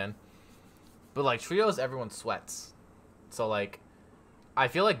 You know what I'm saying? But like trios, everyone sweats. So like, I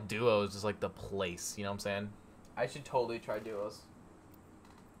feel like duos is like the place. You know what I'm saying? I should totally try duos.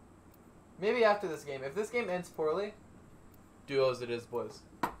 Maybe after this game. If this game ends poorly, duos it is, boys.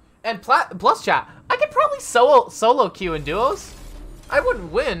 And plus chat, I could probably solo queue in duos. I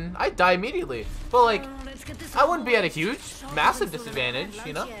wouldn't win. I'd die immediately. But like, I wouldn't be at a huge, massive disadvantage,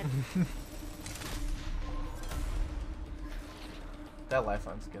 you know? That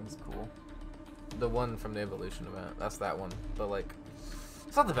Lifeline skin's cool. The one from the Evolution event. That's that one. But like,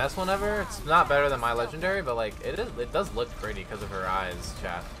 it's not the best one ever. It's not better than my Legendary, but like, it does look pretty because of her eyes,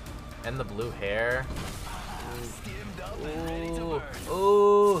 chat. And the blue hair. Ooh.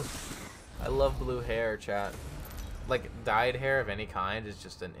 Ooh. I love blue hair, chat. Like, dyed hair of any kind is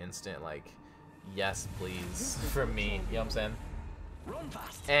just an instant, like, yes, please, for me. You know what I'm saying?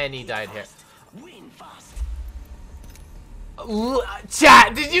 Any dyed hair.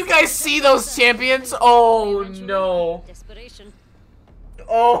 Chat, did you guys see those champions? Oh, no.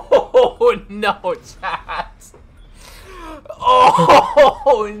 Oh, no, chat.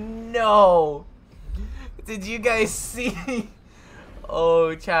 Oh, no. Did you guys see?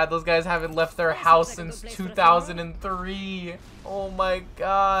 Oh, Chad, those guys haven't left their house since 2003. Oh my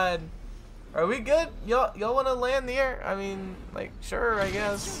god. Are we good? Y'all want to land here? I mean, like, sure, I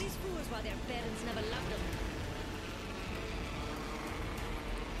guess. You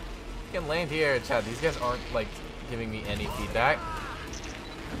can land here, Chad. These guys aren't, like, giving me any feedback.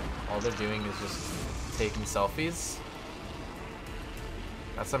 All they're doing is just taking selfies.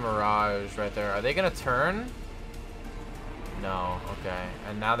 That's a Mirage right there. Are they gonna turn? No. Okay.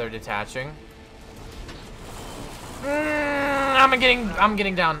 And now they're detaching. I'm getting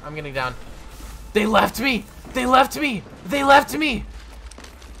down. I'm getting down. They left me. They left me. They left me.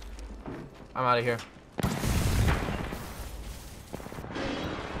 I'm out of here.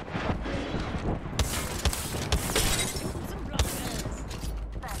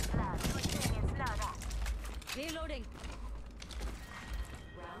 Reloading.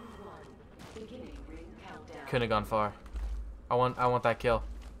 Couldn't have gone far. I want that kill.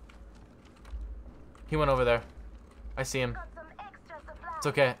 He went over there. I see him. It's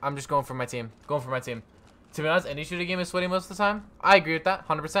okay. I'm just going for my team. Going for my team. To be honest, any shooter game is sweaty most of the time. I agree with that,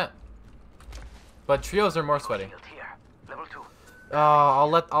 100%. But trios are more sweaty. I'll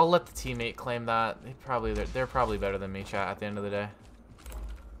let the teammate claim that. They're probably better than me, chat. At the end of the day.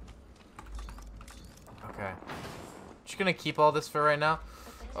 Okay. Just gonna keep all this for right now.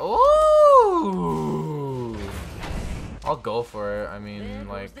 Ooh. I'll go for it. I mean,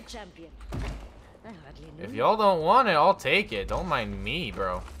 like, if y'all don't want it, I'll take it. Don't mind me,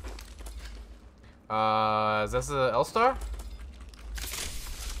 bro. Is this a L-Star?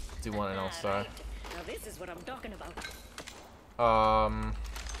 Do want an L-Star. Now this is what I'm talking about.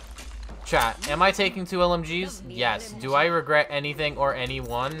 Chat, am I taking 2 LMGs? Yes. Do I regret anything or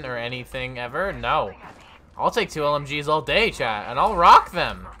anyone or anything ever? No. I'll take 2 LMGs all day, chat, and I'll rock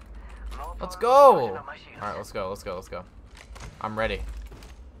them. Let's go. Alright, let's go, let's go, let's go. I'm ready.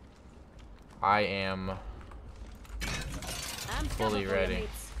 I am fully ready.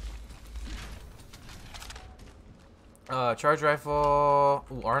 Charge rifle.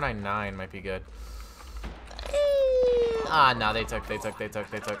 Ooh, R99 might be good. Ah, no, they took. Putting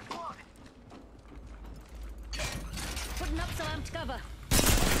up some amped cover.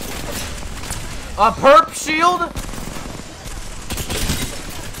 A perp shield?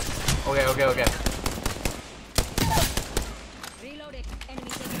 Okay. Reloading.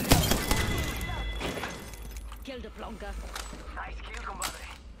 Enemy taken down. Killed a plonker. Nice kill, compadre.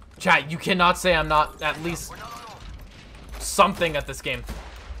 Chat, you cannot say I'm not at least something at this game.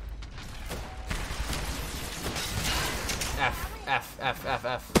 F.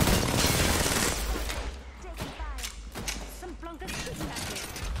 Some plunkers shooting at me.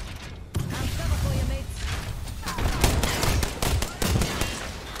 Amped cover for you, mates.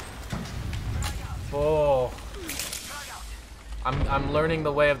 Oh. I'm learning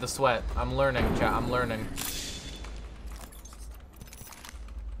the way of the sweat. I'm learning, chat. I'm learning.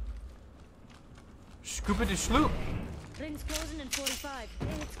 Scoop it to sloop. Ring's closing in 45. Hey,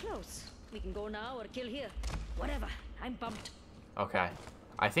 it's close. We can go now or kill here. Whatever. I'm bumped. Okay.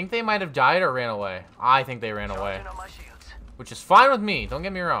 I think they might have died or ran away. I think they ran away. Charging on my shields. Which is fine with me. Don't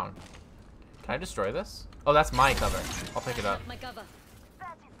get me wrong. Can I destroy this? Oh, that's my cover. I'll pick it up. My cover.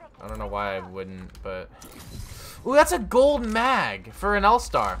 I don't know why I wouldn't, but... Ooh, that's a gold mag for an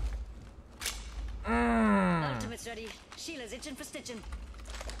L-Star. Ultimate's ready. Sheila's itching for stitching.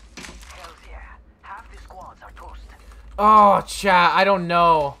 Hells yeah. Half the squads are toast. Oh, chat. I don't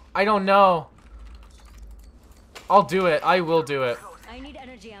know. I don't know. I'll do it. I will do it. I need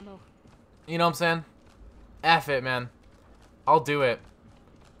energy ammo. You know what I'm saying? F it, man. I'll do it.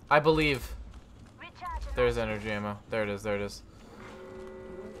 I believe. There's energy ammo. There it is. There it is.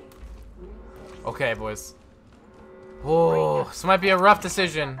 Okay, boys. Oh, this might be a rough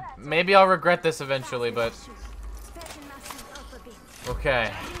decision. Maybe I'll regret this eventually, but...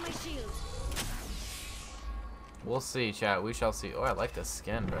 Okay. Charging my shield. We'll see, chat. We shall see. Oh, I like this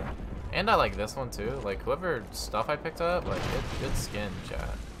skin, bro. And I like this one, too. Like, whoever stuff I picked up, like, good skin,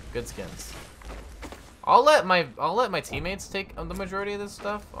 chat. Good skins. I'll let my teammates take the majority of this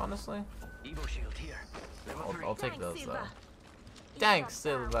stuff, honestly. Evo shield here. Level 3. I'll take those, though. Thanks,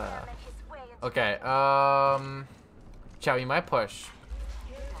 Silva. Okay, chat, we might push.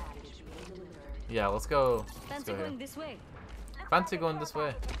 Yeah, let's go. Let's Fancy go here. going this way. Fancy going this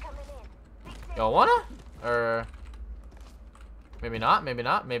way. Y'all wanna? Or maybe not, maybe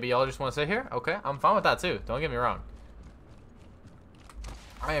not. Maybe y'all just wanna sit here? Okay, I'm fine with that too. Don't get me wrong.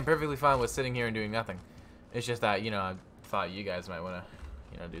 I am perfectly fine with sitting here and doing nothing. It's just that, you know, I thought you guys might wanna,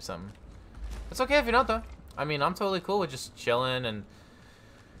 you know, do something. It's okay if you don't though. I mean, I'm totally cool with just chilling and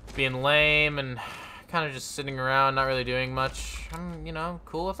being lame and kind of just sitting around, not really doing much. I'm, you know,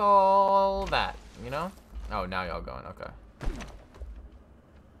 cool with all that, you know? Oh, now y'all going, okay.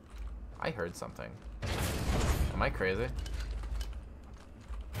 I heard something. Am I crazy?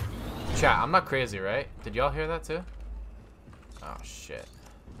 Chat, I'm not crazy, right? Did y'all hear that too? Oh, shit.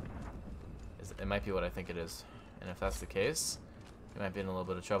 It might be what I think it is. And if that's the case, we might be in a little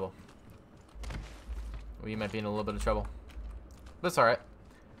bit of trouble. We might be in a little bit of trouble. But it's alright.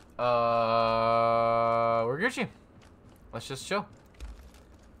 We're Gucci. Let's just chill.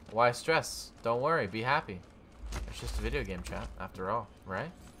 Why stress? Don't worry, be happy. It's just a video game, chat, after all,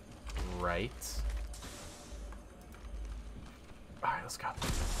 right? Right. Alright, let's go.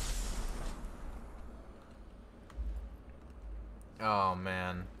 Oh,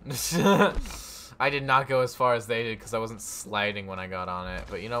 man. I did not go as far as they did because I wasn't sliding when I got on it.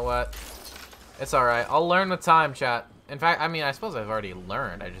 But you know what? It's alright. I'll learn with time, chat. In fact, I mean, I suppose I've already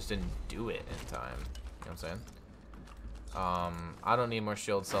learned. I just didn't do it in time. You know what I'm saying? I don't need more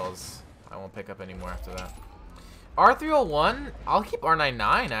shield cells. I won't pick up any more after that. R301, I'll keep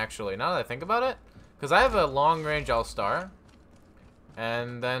R99 actually, now that I think about it. Because I have a long range All-Star.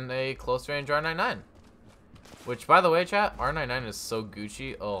 And then a close range R99. Which, by the way, chat, R99 is so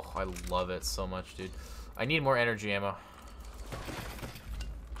Gucci. Oh, I love it so much, dude. I need more energy ammo.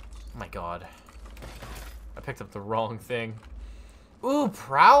 Oh my god. I picked up the wrong thing. Ooh,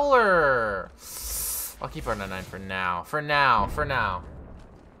 Prowler! I'll keep R99 for now. For now.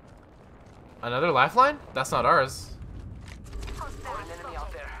 Another lifeline? That's not ours. An enemy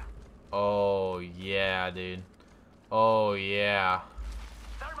out there. Oh, yeah, dude. Oh, yeah.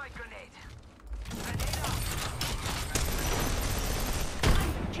 Thermite grenade.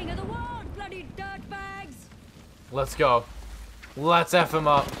 I'm king of the world, bloody dirtbags! Let's go. Let's F him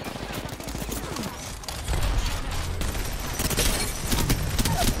up.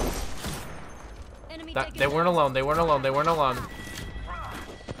 Enemy That, taken they weren't alone. They weren't alone. They weren't alone.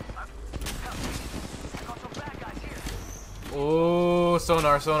 Ooh,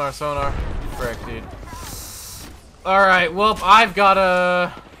 sonar. Frick, dude. Alright, well, I've got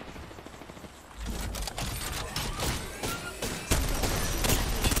a...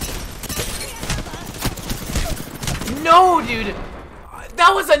 No, dude!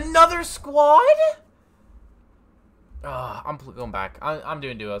 That was another squad? I'm going back. I'm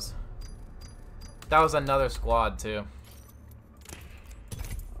doing duos. That was another squad, too.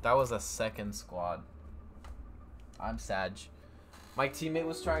 That was a second squad. I'm Sag. My teammate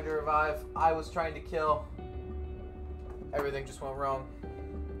was trying to revive. I was trying to kill. Everything just went wrong.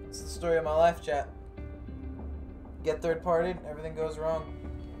 It's the story of my life, chat. Get third-partied, everything goes wrong.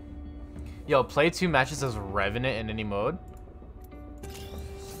 Yo, play 2 matches as Revenant in any mode?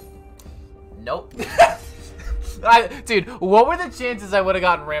 Nope. Dude, what were the chances I would have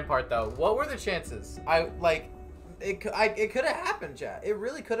gotten Rampart, though? What were the chances? It could have happened, chat. It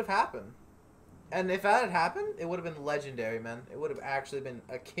really could have happened. And if that had happened, it would have been legendary, man. It would have actually been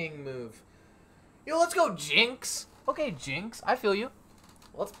a king move. Yo, let's go, Jinx. Okay, Jinx, I feel you.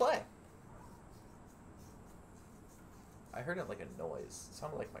 Let's play. I heard it like a noise. It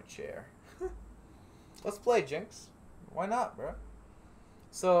sounded like my chair. Let's play, Jinx. Why not, bro?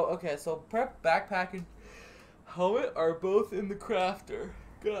 So, okay, so prep, backpack, and helmet are both in the crafter.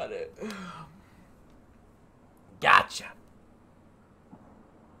 Got it. Gotcha.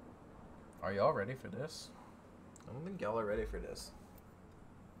 Are y'all ready for this? I don't think y'all are ready for this.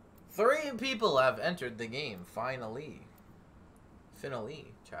 3 people have entered the game, finally. Finally,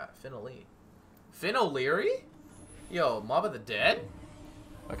 chat. Finally. Finn O'Leary? Yo, Mob of the Dead?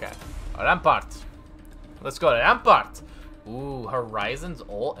 Okay. Rampart. Let's go to Rampart. Ooh, Horizon's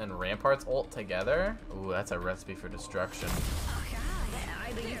ult and Rampart's ult together? Ooh, that's a recipe for destruction.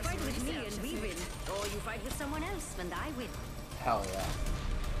 Either you fight with me and we win, or you fight with someone else and I win. Hell yeah.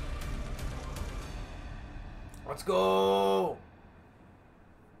 Let's go!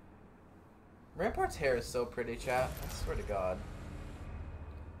 Rampart's hair is so pretty, chat. I swear to God.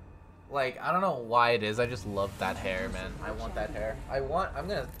 Like, I don't know why it is. I just love that hair, man. I want that hair. I'm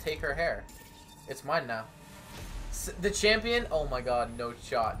gonna take her hair. It's mine now. The champion? Oh my God, no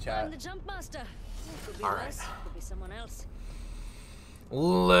shot, chat. I'm the jump master. Could be Alright. us, could be someone else.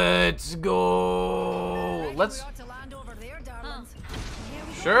 Let's go! Let's... To land over there, darlings. Here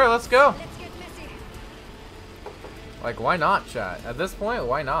we go. Sure, let's go! Let's get messy. Like, why not, chat? At this point,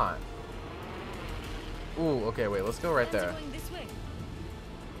 why not? Ooh, okay, wait, let's go right Fans are there. going this way.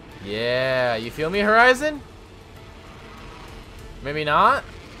 Yeah, you feel me, Horizon? Maybe not?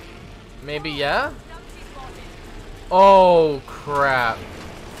 Maybe yeah? Oh, crap.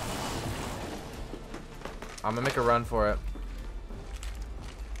 I'm gonna make a run for it.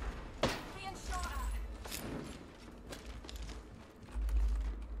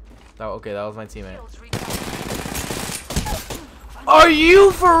 Okay, that was my teammate. Are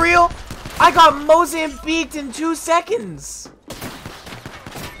you for real? I got Mozambiqued in 2 seconds.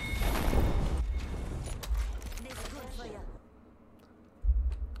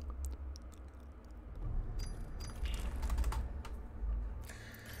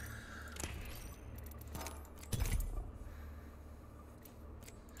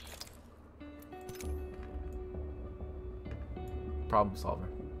 Problem solver.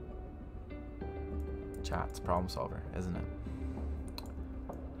 Chat's problem solver, isn't it?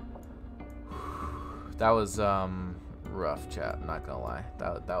 That was rough, chat. I'm not gonna lie.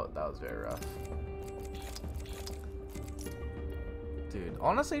 That was very rough. Dude,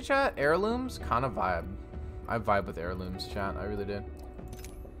 honestly, chat, heirlooms kind of vibe. I vibe with heirlooms, chat. I really do.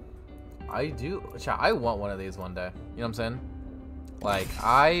 I do, chat. I want one of these one day. You know what I'm saying? Like,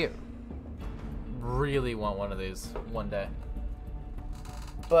 I really want one of these one day.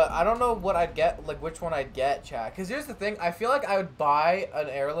 But I don't know what I'd get, like which one I'd get, chat. Because here's the thing, I feel like I would buy an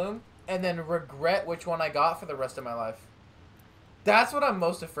heirloom and then regret which one I got for the rest of my life. That's what I'm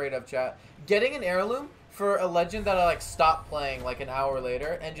most afraid of, chat. Getting an heirloom for a legend that I like stopped playing like an hour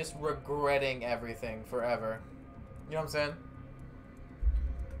later and just regretting everything forever. You know what I'm saying?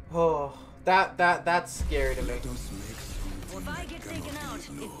 Oh, that's scary to me. Well, if I get taken out,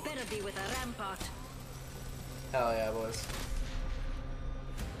 it better be with a rampart. Hell yeah, boys.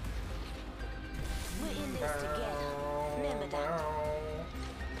 We're in this together. Remember that.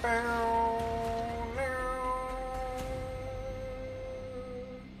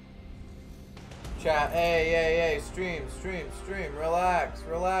 Chat, hey, stream, relax,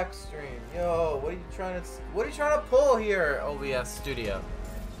 stream. Yo, what are you trying to pull here, OBS Studio?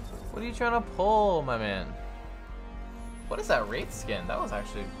 What are you trying to pull, my man? What is that Wraith skin? That was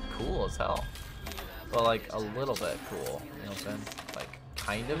actually cool as hell. Well, like a little bit cool. You know what I'm saying? Like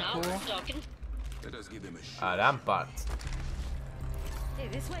kind of cool. Let us give them a shot. Rampart. Hey,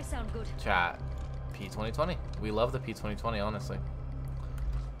 this way sound good. Chat. P2020. We love the P2020, honestly.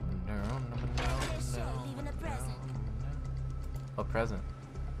 What present?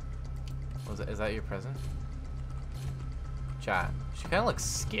 Is that your present? Chat. She kind of looks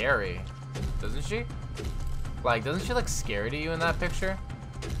scary, doesn't she? Like, doesn't she look scary to you in that picture?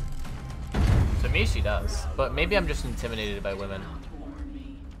 To me, she does. But maybe I'm just intimidated by women.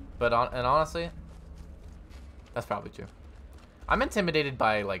 But honestly, that's probably true. I'm intimidated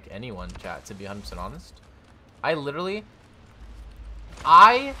by like anyone, chat, to be 100% honest. I literally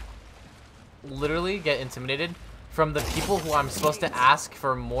get intimidated from the people who I'm supposed to ask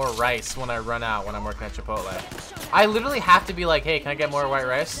for more rice when I run out when I'm working at Chipotle. I literally have to be like, hey, can I get more white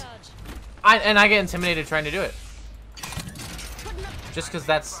rice? And I get intimidated trying to do it. Just because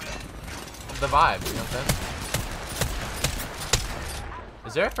that's the vibe, you know what I'm saying?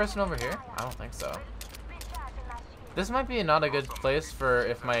 Is there a person over here? I don't think so. This might be not a good place for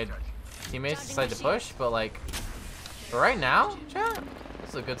if my teammates decide to push, but like, For right now, chat, this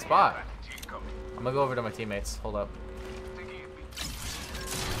is a good spot. I'm gonna go over to my teammates. Hold up.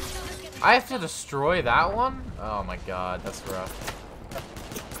 I have to destroy that one? Oh my god, that's rough.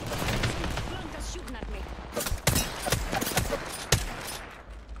 Blanca's shooting at me.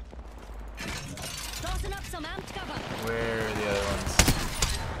 Tossing up some amped cover. Where are the other ones?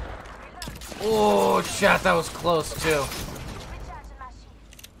 Oh, chat, that was close too.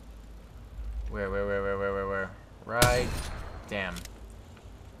 Where? Right. Damn.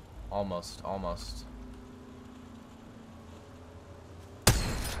 Almost.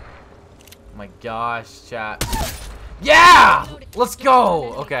 My gosh, chat. Yeah! Let's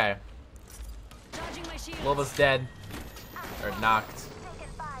go! Okay. Charging my shield. Loba's dead. Or knocked.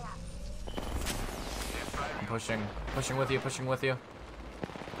 I'm pushing. Pushing with you.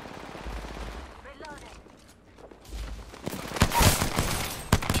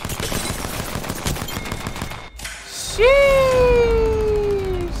 Sheesh!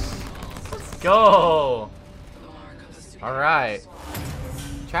 Let's go! Alright.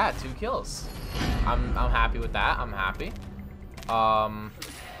 Chat, 2 kills. I'm happy with that. I'm happy. Now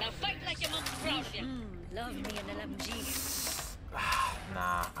fight like your mom's proud of you. Love me an LMG.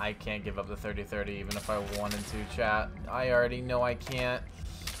 Nah, I can't give up the 30-30 even if I wanted to, chat. I already know I can't.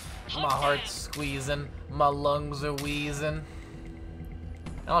 My heart's squeezing. My lungs are wheezing.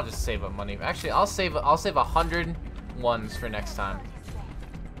 And I'll just save up money. Actually, I'll save 100 ones for next time.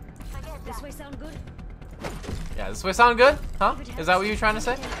 This way sound good? Yeah, this way sound good? Huh? Is that what you're trying to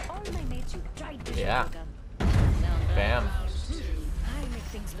say? All my mates who tried this Yeah. gun. Bam. I make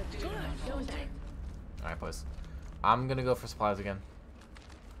things look good, don't I? Alright, boys. I'm gonna go for supplies again.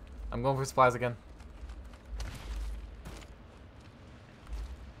 I'm going for supplies again.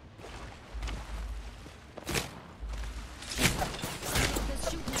 They're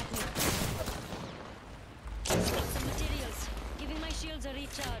shooting at me. Got some materials. Giving my shields a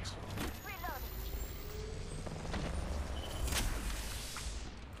recharge.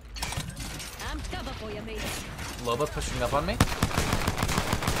 Amped cover for you, mates. Loba pushing up on me.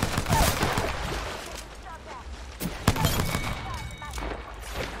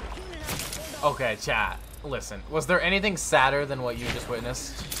 Okay, chat. Listen, was there anything sadder than what you just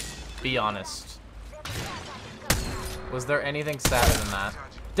witnessed? Be honest. Was there anything sadder than that?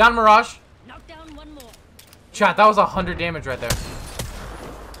 Down, Mirage! Knock down one more. Chat, that was 100 damage right there.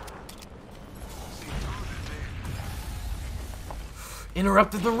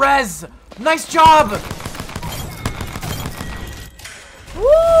 Interrupted the res! Nice job!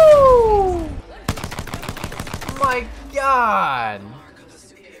 Woo! My god!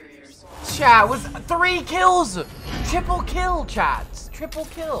 Chat was 3 kills! Triple kill, chat! Triple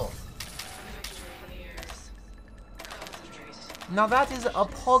kill! Now that is a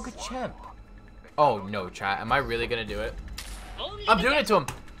pog champ. Oh no, chat. Am I really gonna do it? I'm doing it to him!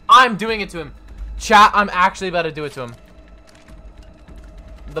 I'm doing it to him! Chat, I'm actually about to do it to him.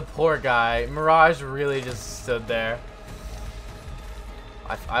 The poor guy. Mirage really just stood there.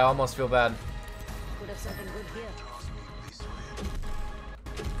 I almost feel bad. Could have something good here.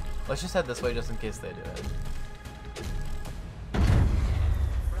 Let's just head this way just in case they do it.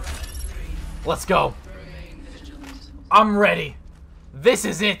 Let's go. I'm ready. This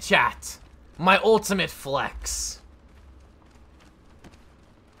is it, chat. My ultimate flex.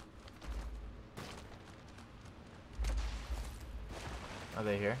 Are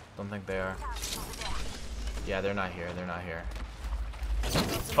they here? Don't think they are. Yeah, they're not here. They're not here.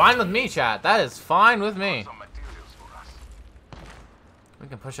 Fine with me, chat. That is fine with me. We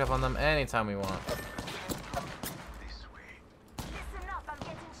can push up on them anytime we want.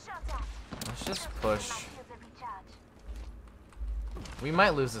 Let's just push. We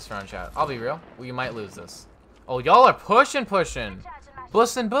might lose this round, chat. I'll be real. We might lose this. Oh, y'all are pushing. Bussin'.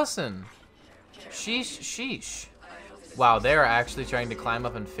 Sheesh, sheesh. Wow, they are actually trying to climb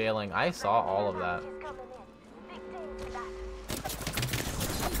up and failing. I saw all of that.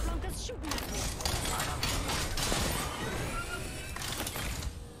 Blanca's shooting at me.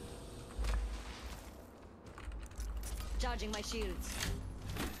 Charging my shields.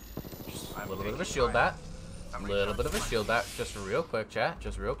 A little bit of a shield bat. A little bit of a shield bat. Just real quick, chat.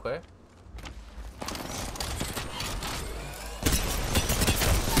 Just real quick.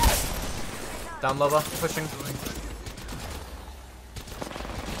 Down, Loba. Pushing.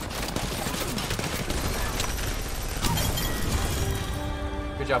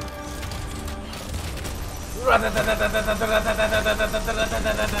 Good job. Oh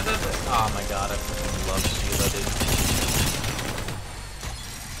my god, I fucking love Sheila, dude.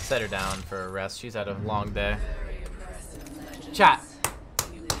 Set her down for a rest. She's had a long day. Chat.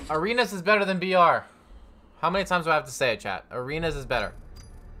 Arenas is better than BR. How many times do I have to say it, chat? Arenas is better.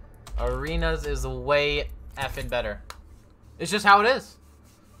 Arenas is way effing better. It's just how it is.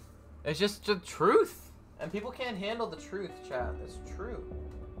 It's just the truth. And people can't handle the truth, chat. It's true.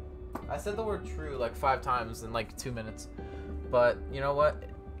 I said the word true like 5 times in like 2 minutes. But you know what?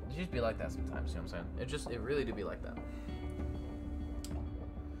 It just be like that sometimes, you know what I'm saying? It really do be like that.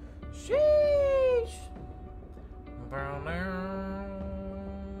 Sheesh.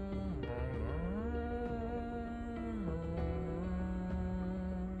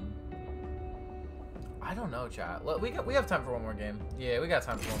 I don't know, chat. Look, we have time for one more game. Yeah, we got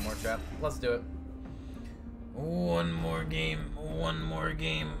time for one more, chat. Let's do it. One more game. One more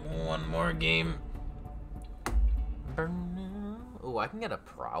game. One more game. Oh, I can get a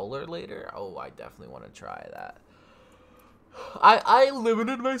Prowler later. Oh, I definitely want to try that. I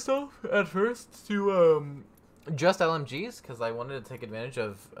limited myself at first to just LMGs because I wanted to take advantage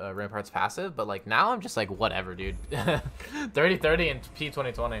of Rampart's passive, but like now I'm just like whatever, dude. 30-30 and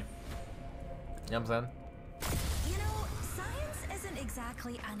P2020. You know what I'm saying? You know, science isn't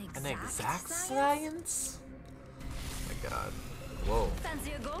exactly an exact science? Oh my god. Whoa.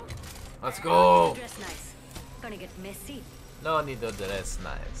 Fancy a go? Let's go. Dress nice. Gonna get messy. No need to dress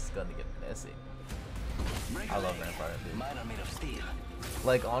nice. Gonna get messy. I love Rampart, dude. Mine are made of steel.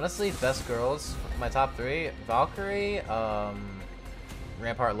 Like honestly, best girls, my top 3, Valkyrie,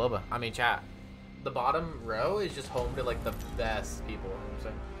 Rampart, Loba. I mean, chat. The bottom row is just home to like the best people. You know what I'm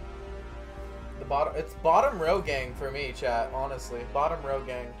saying? It's bottom row gang for me, chat. Honestly, bottom row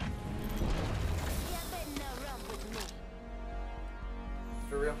gang.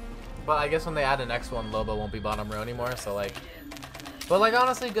 For real. But I guess when they add the next one, Loba won't be bottom row anymore. So like, but like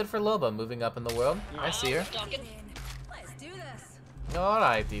honestly, good for Loba moving up in the world. I see her. Let's do this.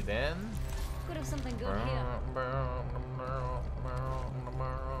 Alrighty then. Could have something good here.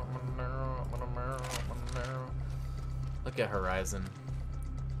 Look at Horizon.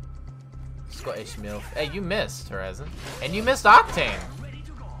 Scottish MILF. Hey, you missed Horizon. And you missed Octane.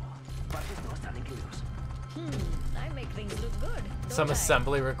 I make things look good. Some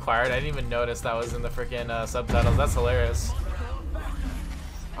assembly required. I didn't even notice that was in the freaking subtitles. That's hilarious.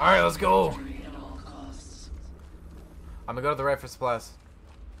 Alright, let's go. I'm gonna go to the right for supplies.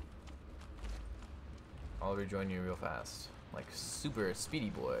 I'll rejoin you real fast. Like super speedy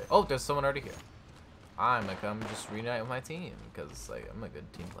boy. Oh, there's someone already here. I'm gonna come just reunite with my team because like I'm a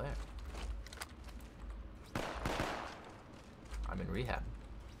good team player. I'm in rehab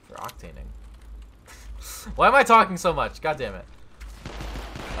for octaning. Why am I talking so much? God damn it.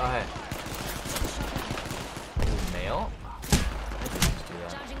 Oh hey. Ooh, mail? Oh, I didn't just do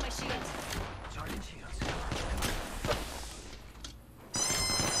that. Charging my shields. Charging shields.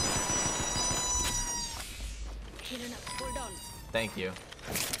 Healing up. Hold on. Thank you.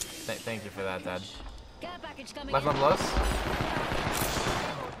 Thank you for that, Dad. Care package coming Left in. one close.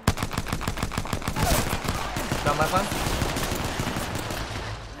 Down left one.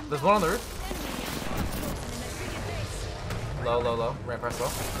 There's one on the roof. Low. Rampart low.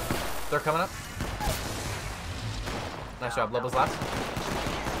 They're coming up. Nice job. Loba's last.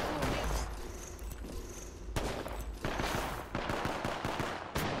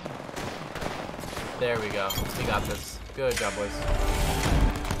 There we go. We got this. Good job, boys.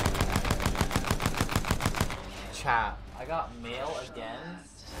 Chat. I got mail again.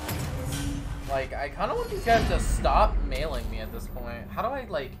 Like, I kind of want these guys to stop mailing me at this point. How do I,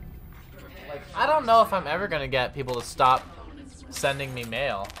 like, I don't know if I'm ever going to get people to stop sending me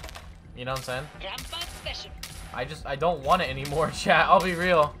mail. You know what I'm saying? I don't want it anymore, chat. I'll be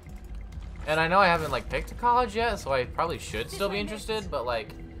real. And I know I haven't, like, picked a college yet, so I probably should still be interested, but,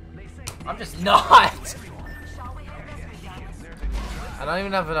 like, I'm just not. I don't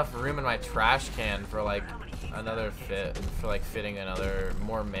even have enough room in my trash can for, like, another fitting another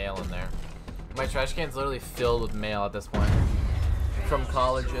more mail in there. My trash can's literally filled with mail at this point from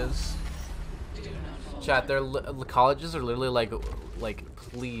colleges. Chat, colleges are literally like,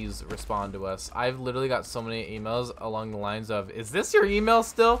 please respond to us. I've literally got so many emails along the lines of, is this your email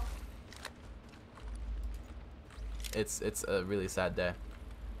still? It's a really sad day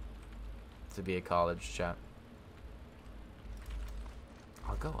to be a college, chat.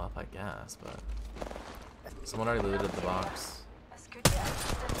 I'll go up, I guess, but someone already looted the box.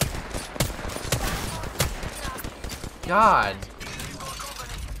 God.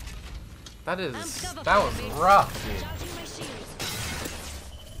 That was rough, dude.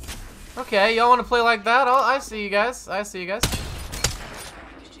 Okay, y'all want to play like that? Oh, I see you guys.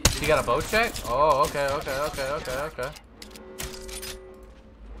 You got a boat check? Oh, okay.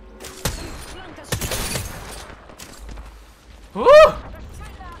 Woo!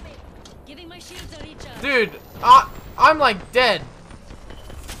 Giving my shields are recharged. Dude, I'm like dead.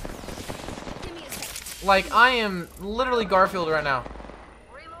 Give me a sec. Like, I am literally Garfield right now.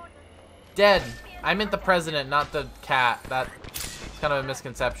 Dead. I meant the president, not the cat. That's kind of a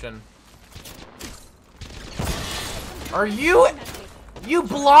misconception. Are you? You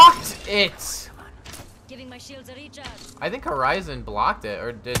blocked it! Giving my shields a recharge. I think Horizon blocked it,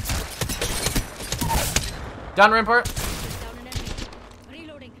 or did... Down Rampart. Down an enemy.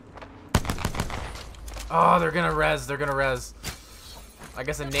 Reloading. Oh, they're gonna res. They're gonna res. I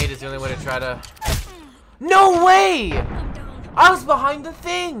guess a nade is the only way to try to... No way! I'm down. I was behind the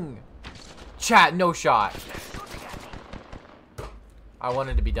thing! Chat, no shot. I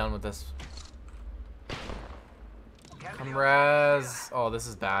wanted to be done with this. Come res. Oh, this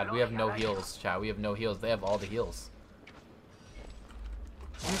is bad. We have no heals, chat. We have no heals. They have all the heals.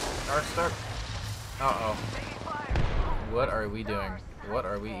 Start. Uh-oh. What are we doing? What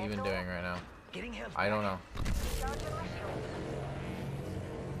are we even doing right now? I don't know.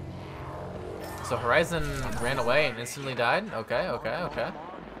 So Horizon ran away and instantly died? Okay, okay, okay.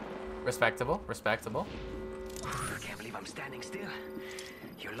 Respectable, respectable. I can't believe I'm standing still.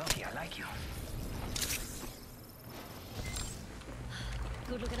 You're lucky I like you.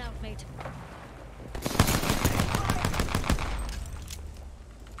 Good looking out, mate.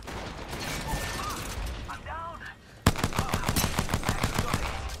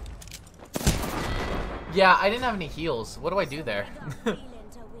 Yeah, I didn't have any heals. What do I do there?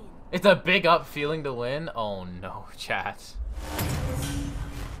 It's a big up feeling to win? Oh no, chat.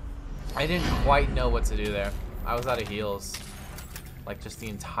 I didn't quite know what to do there. I was out of heals. Like, just the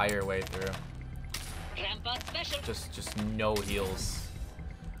entire way through. Just no heals.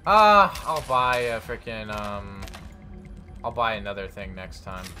 I'll buy a freaking, I'll buy another thing next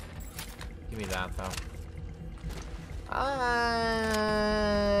time. Give me that, though.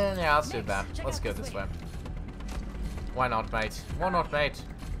 Yeah, let's do that. Let's go this way. Why not, mate? Why not, mate?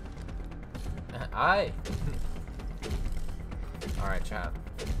 Aye. Alright, chat.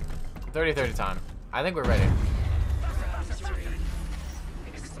 30-30 time. I think we're ready.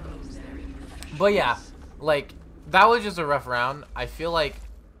 But yeah, like, that was just a rough round. I feel like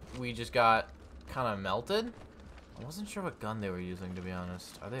we just got kind of melted. I wasn't sure what gun they were using, to be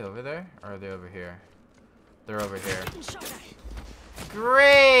honest. Are they over there? Or are they over here? They're over here.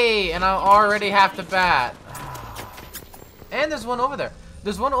 Great! And I already have to bat. And there's one over there.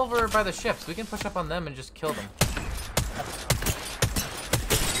 There's one over by the ships. We can push up on them and just kill them.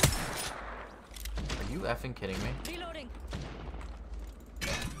 Are you effing kidding me? Reloading.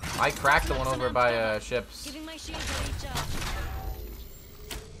 I cracked the one over by ships. Giving my shields a recharge.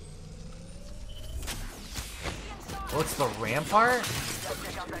 Oh, it's the Rampart?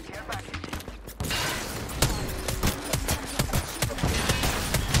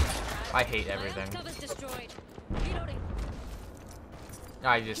 I hate everything. Cover's destroyed. Reloading.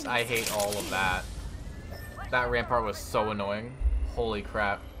 I hate all of that. That Rampart was so annoying. Holy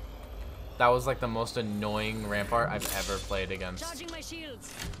crap. That was like the most annoying Rampart I've ever played against. Charging my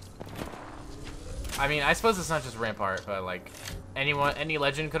shields. I mean, I suppose it's not just Rampart, but like any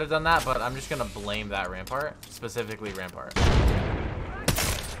legend could have done that, but I'm just gonna blame that Rampart, specifically Rampart.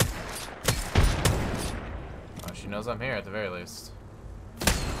 Oh, she knows I'm here at the very least.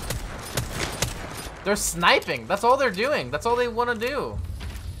 They're sniping. That's all they're doing. That's all they want to do.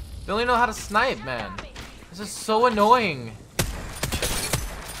 They only know how to snipe, man. This is so annoying.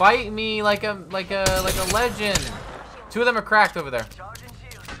 Fight me like a legend. Two of them are cracked over there.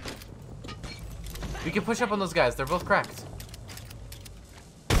 We can push up on those guys. They're both cracked.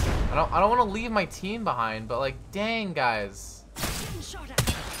 I don't want to leave my team behind, but like, dang, guys. Getting shot at.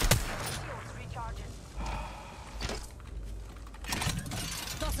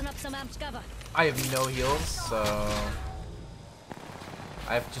 Tossing up some amped cover. I have no heals, so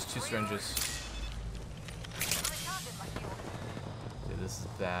I have just 2 syringes. Dude, this is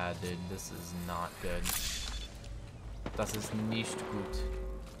bad, dude. This is not good. Das ist nicht gut.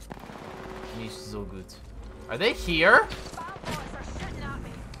 Nicht so gut. Are they here?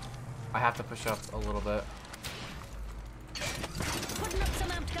 I have to push up a little bit. Putting up some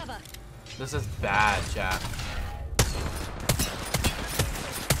amped cover. This is bad, chat.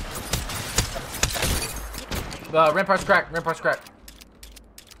 Rampart's cracked. Rampart's cracked.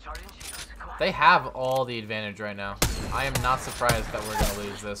 They have all the advantage right now. I am not surprised that we're gonna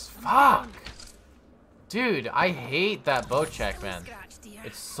lose this. Fuck! Dude, I hate that bow check, man.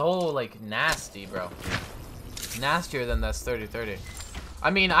 It's so, like, nasty, bro. Nastier than this 30-30. I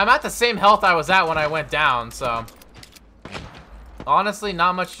mean, I'm at the same health I was at when I went down, so... Honestly,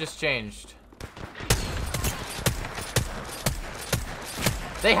 not much just changed.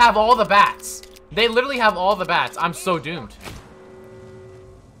 They have all the bats. They literally have all the bats. I'm so doomed.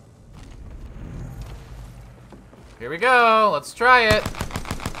 Here we go. Let's try it.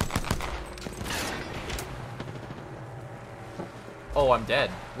 Oh, I'm dead.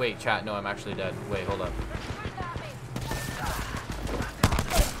 Wait, chat. No, I'm actually dead. Wait, hold up.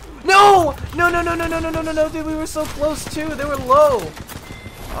 No! No, no, no, no, no, no, no, no, no, dude. We were so close, too. They were low.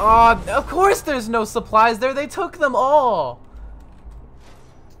 Of course there's no supplies there. They took them all.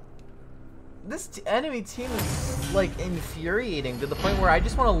 This enemy team is, like, infuriating to the point where I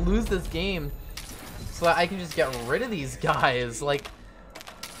just want to lose this game so that I can just get rid of these guys. Like,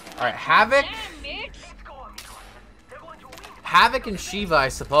 alright, Havoc. Havoc and Shiva, I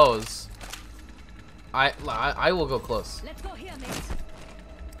suppose. I will go close. Let's go here, mate.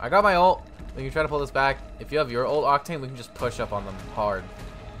 I got my ult. We can try to pull this back. If you have your ult, Octane, we can just push up on them hard.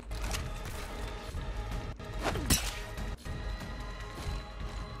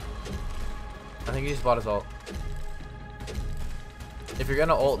 I think he just bought his ult. If you're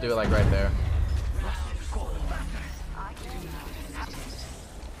gonna ult, do it like right there.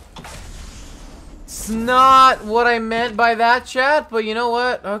 It's not what I meant by that, chat, but you know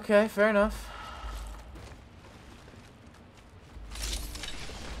what? Okay, fair enough.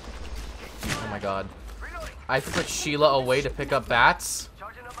 Oh my god. I have to put Sheila away to pick up bats.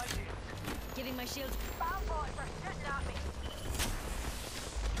 Giving my shield.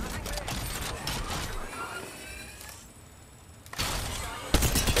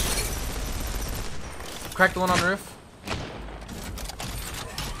 Crack the one on the roof.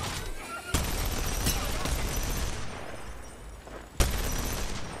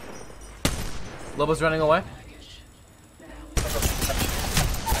 Lobo's running away.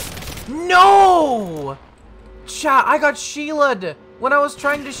 No! Chat, I got Sheila'd when I was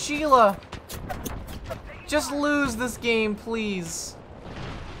trying to Sheila. Just lose this game, please.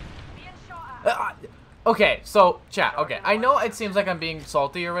 Okay, so, chat, okay. I know it seems like I'm being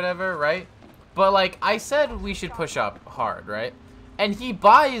salty or whatever, right? But, like, I said we should push up hard, right? And he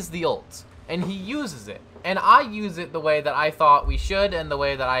buys the ult, and he uses it. And I use it the way that I thought we should and the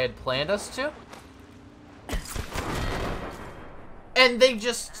way that I had planned us to. And they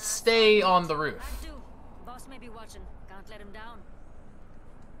just stay on the roof. Boss may be watching. Can't let him down.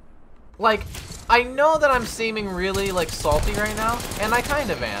 Like, I know that I'm seeming really, like, salty right now, and I kind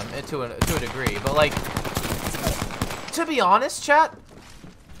of am, to a degree, but, like, to be honest, chat,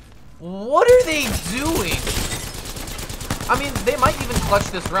 what are they doing? I mean, they might even clutch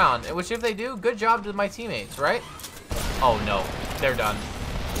this round, which if they do, good job to my teammates, right? Oh, no. They're done.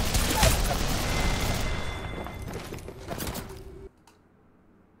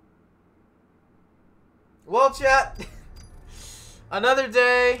 Well, chat, another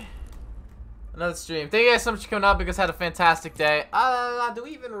day, another stream. Thank you guys so much for coming out because I had a fantastic day. Do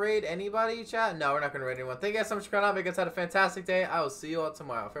we even raid anybody, chat? No, we're not going to raid anyone. Thank you guys so much for coming out because I had a fantastic day. I will see you all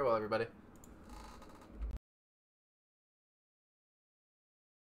tomorrow. Farewell, everybody.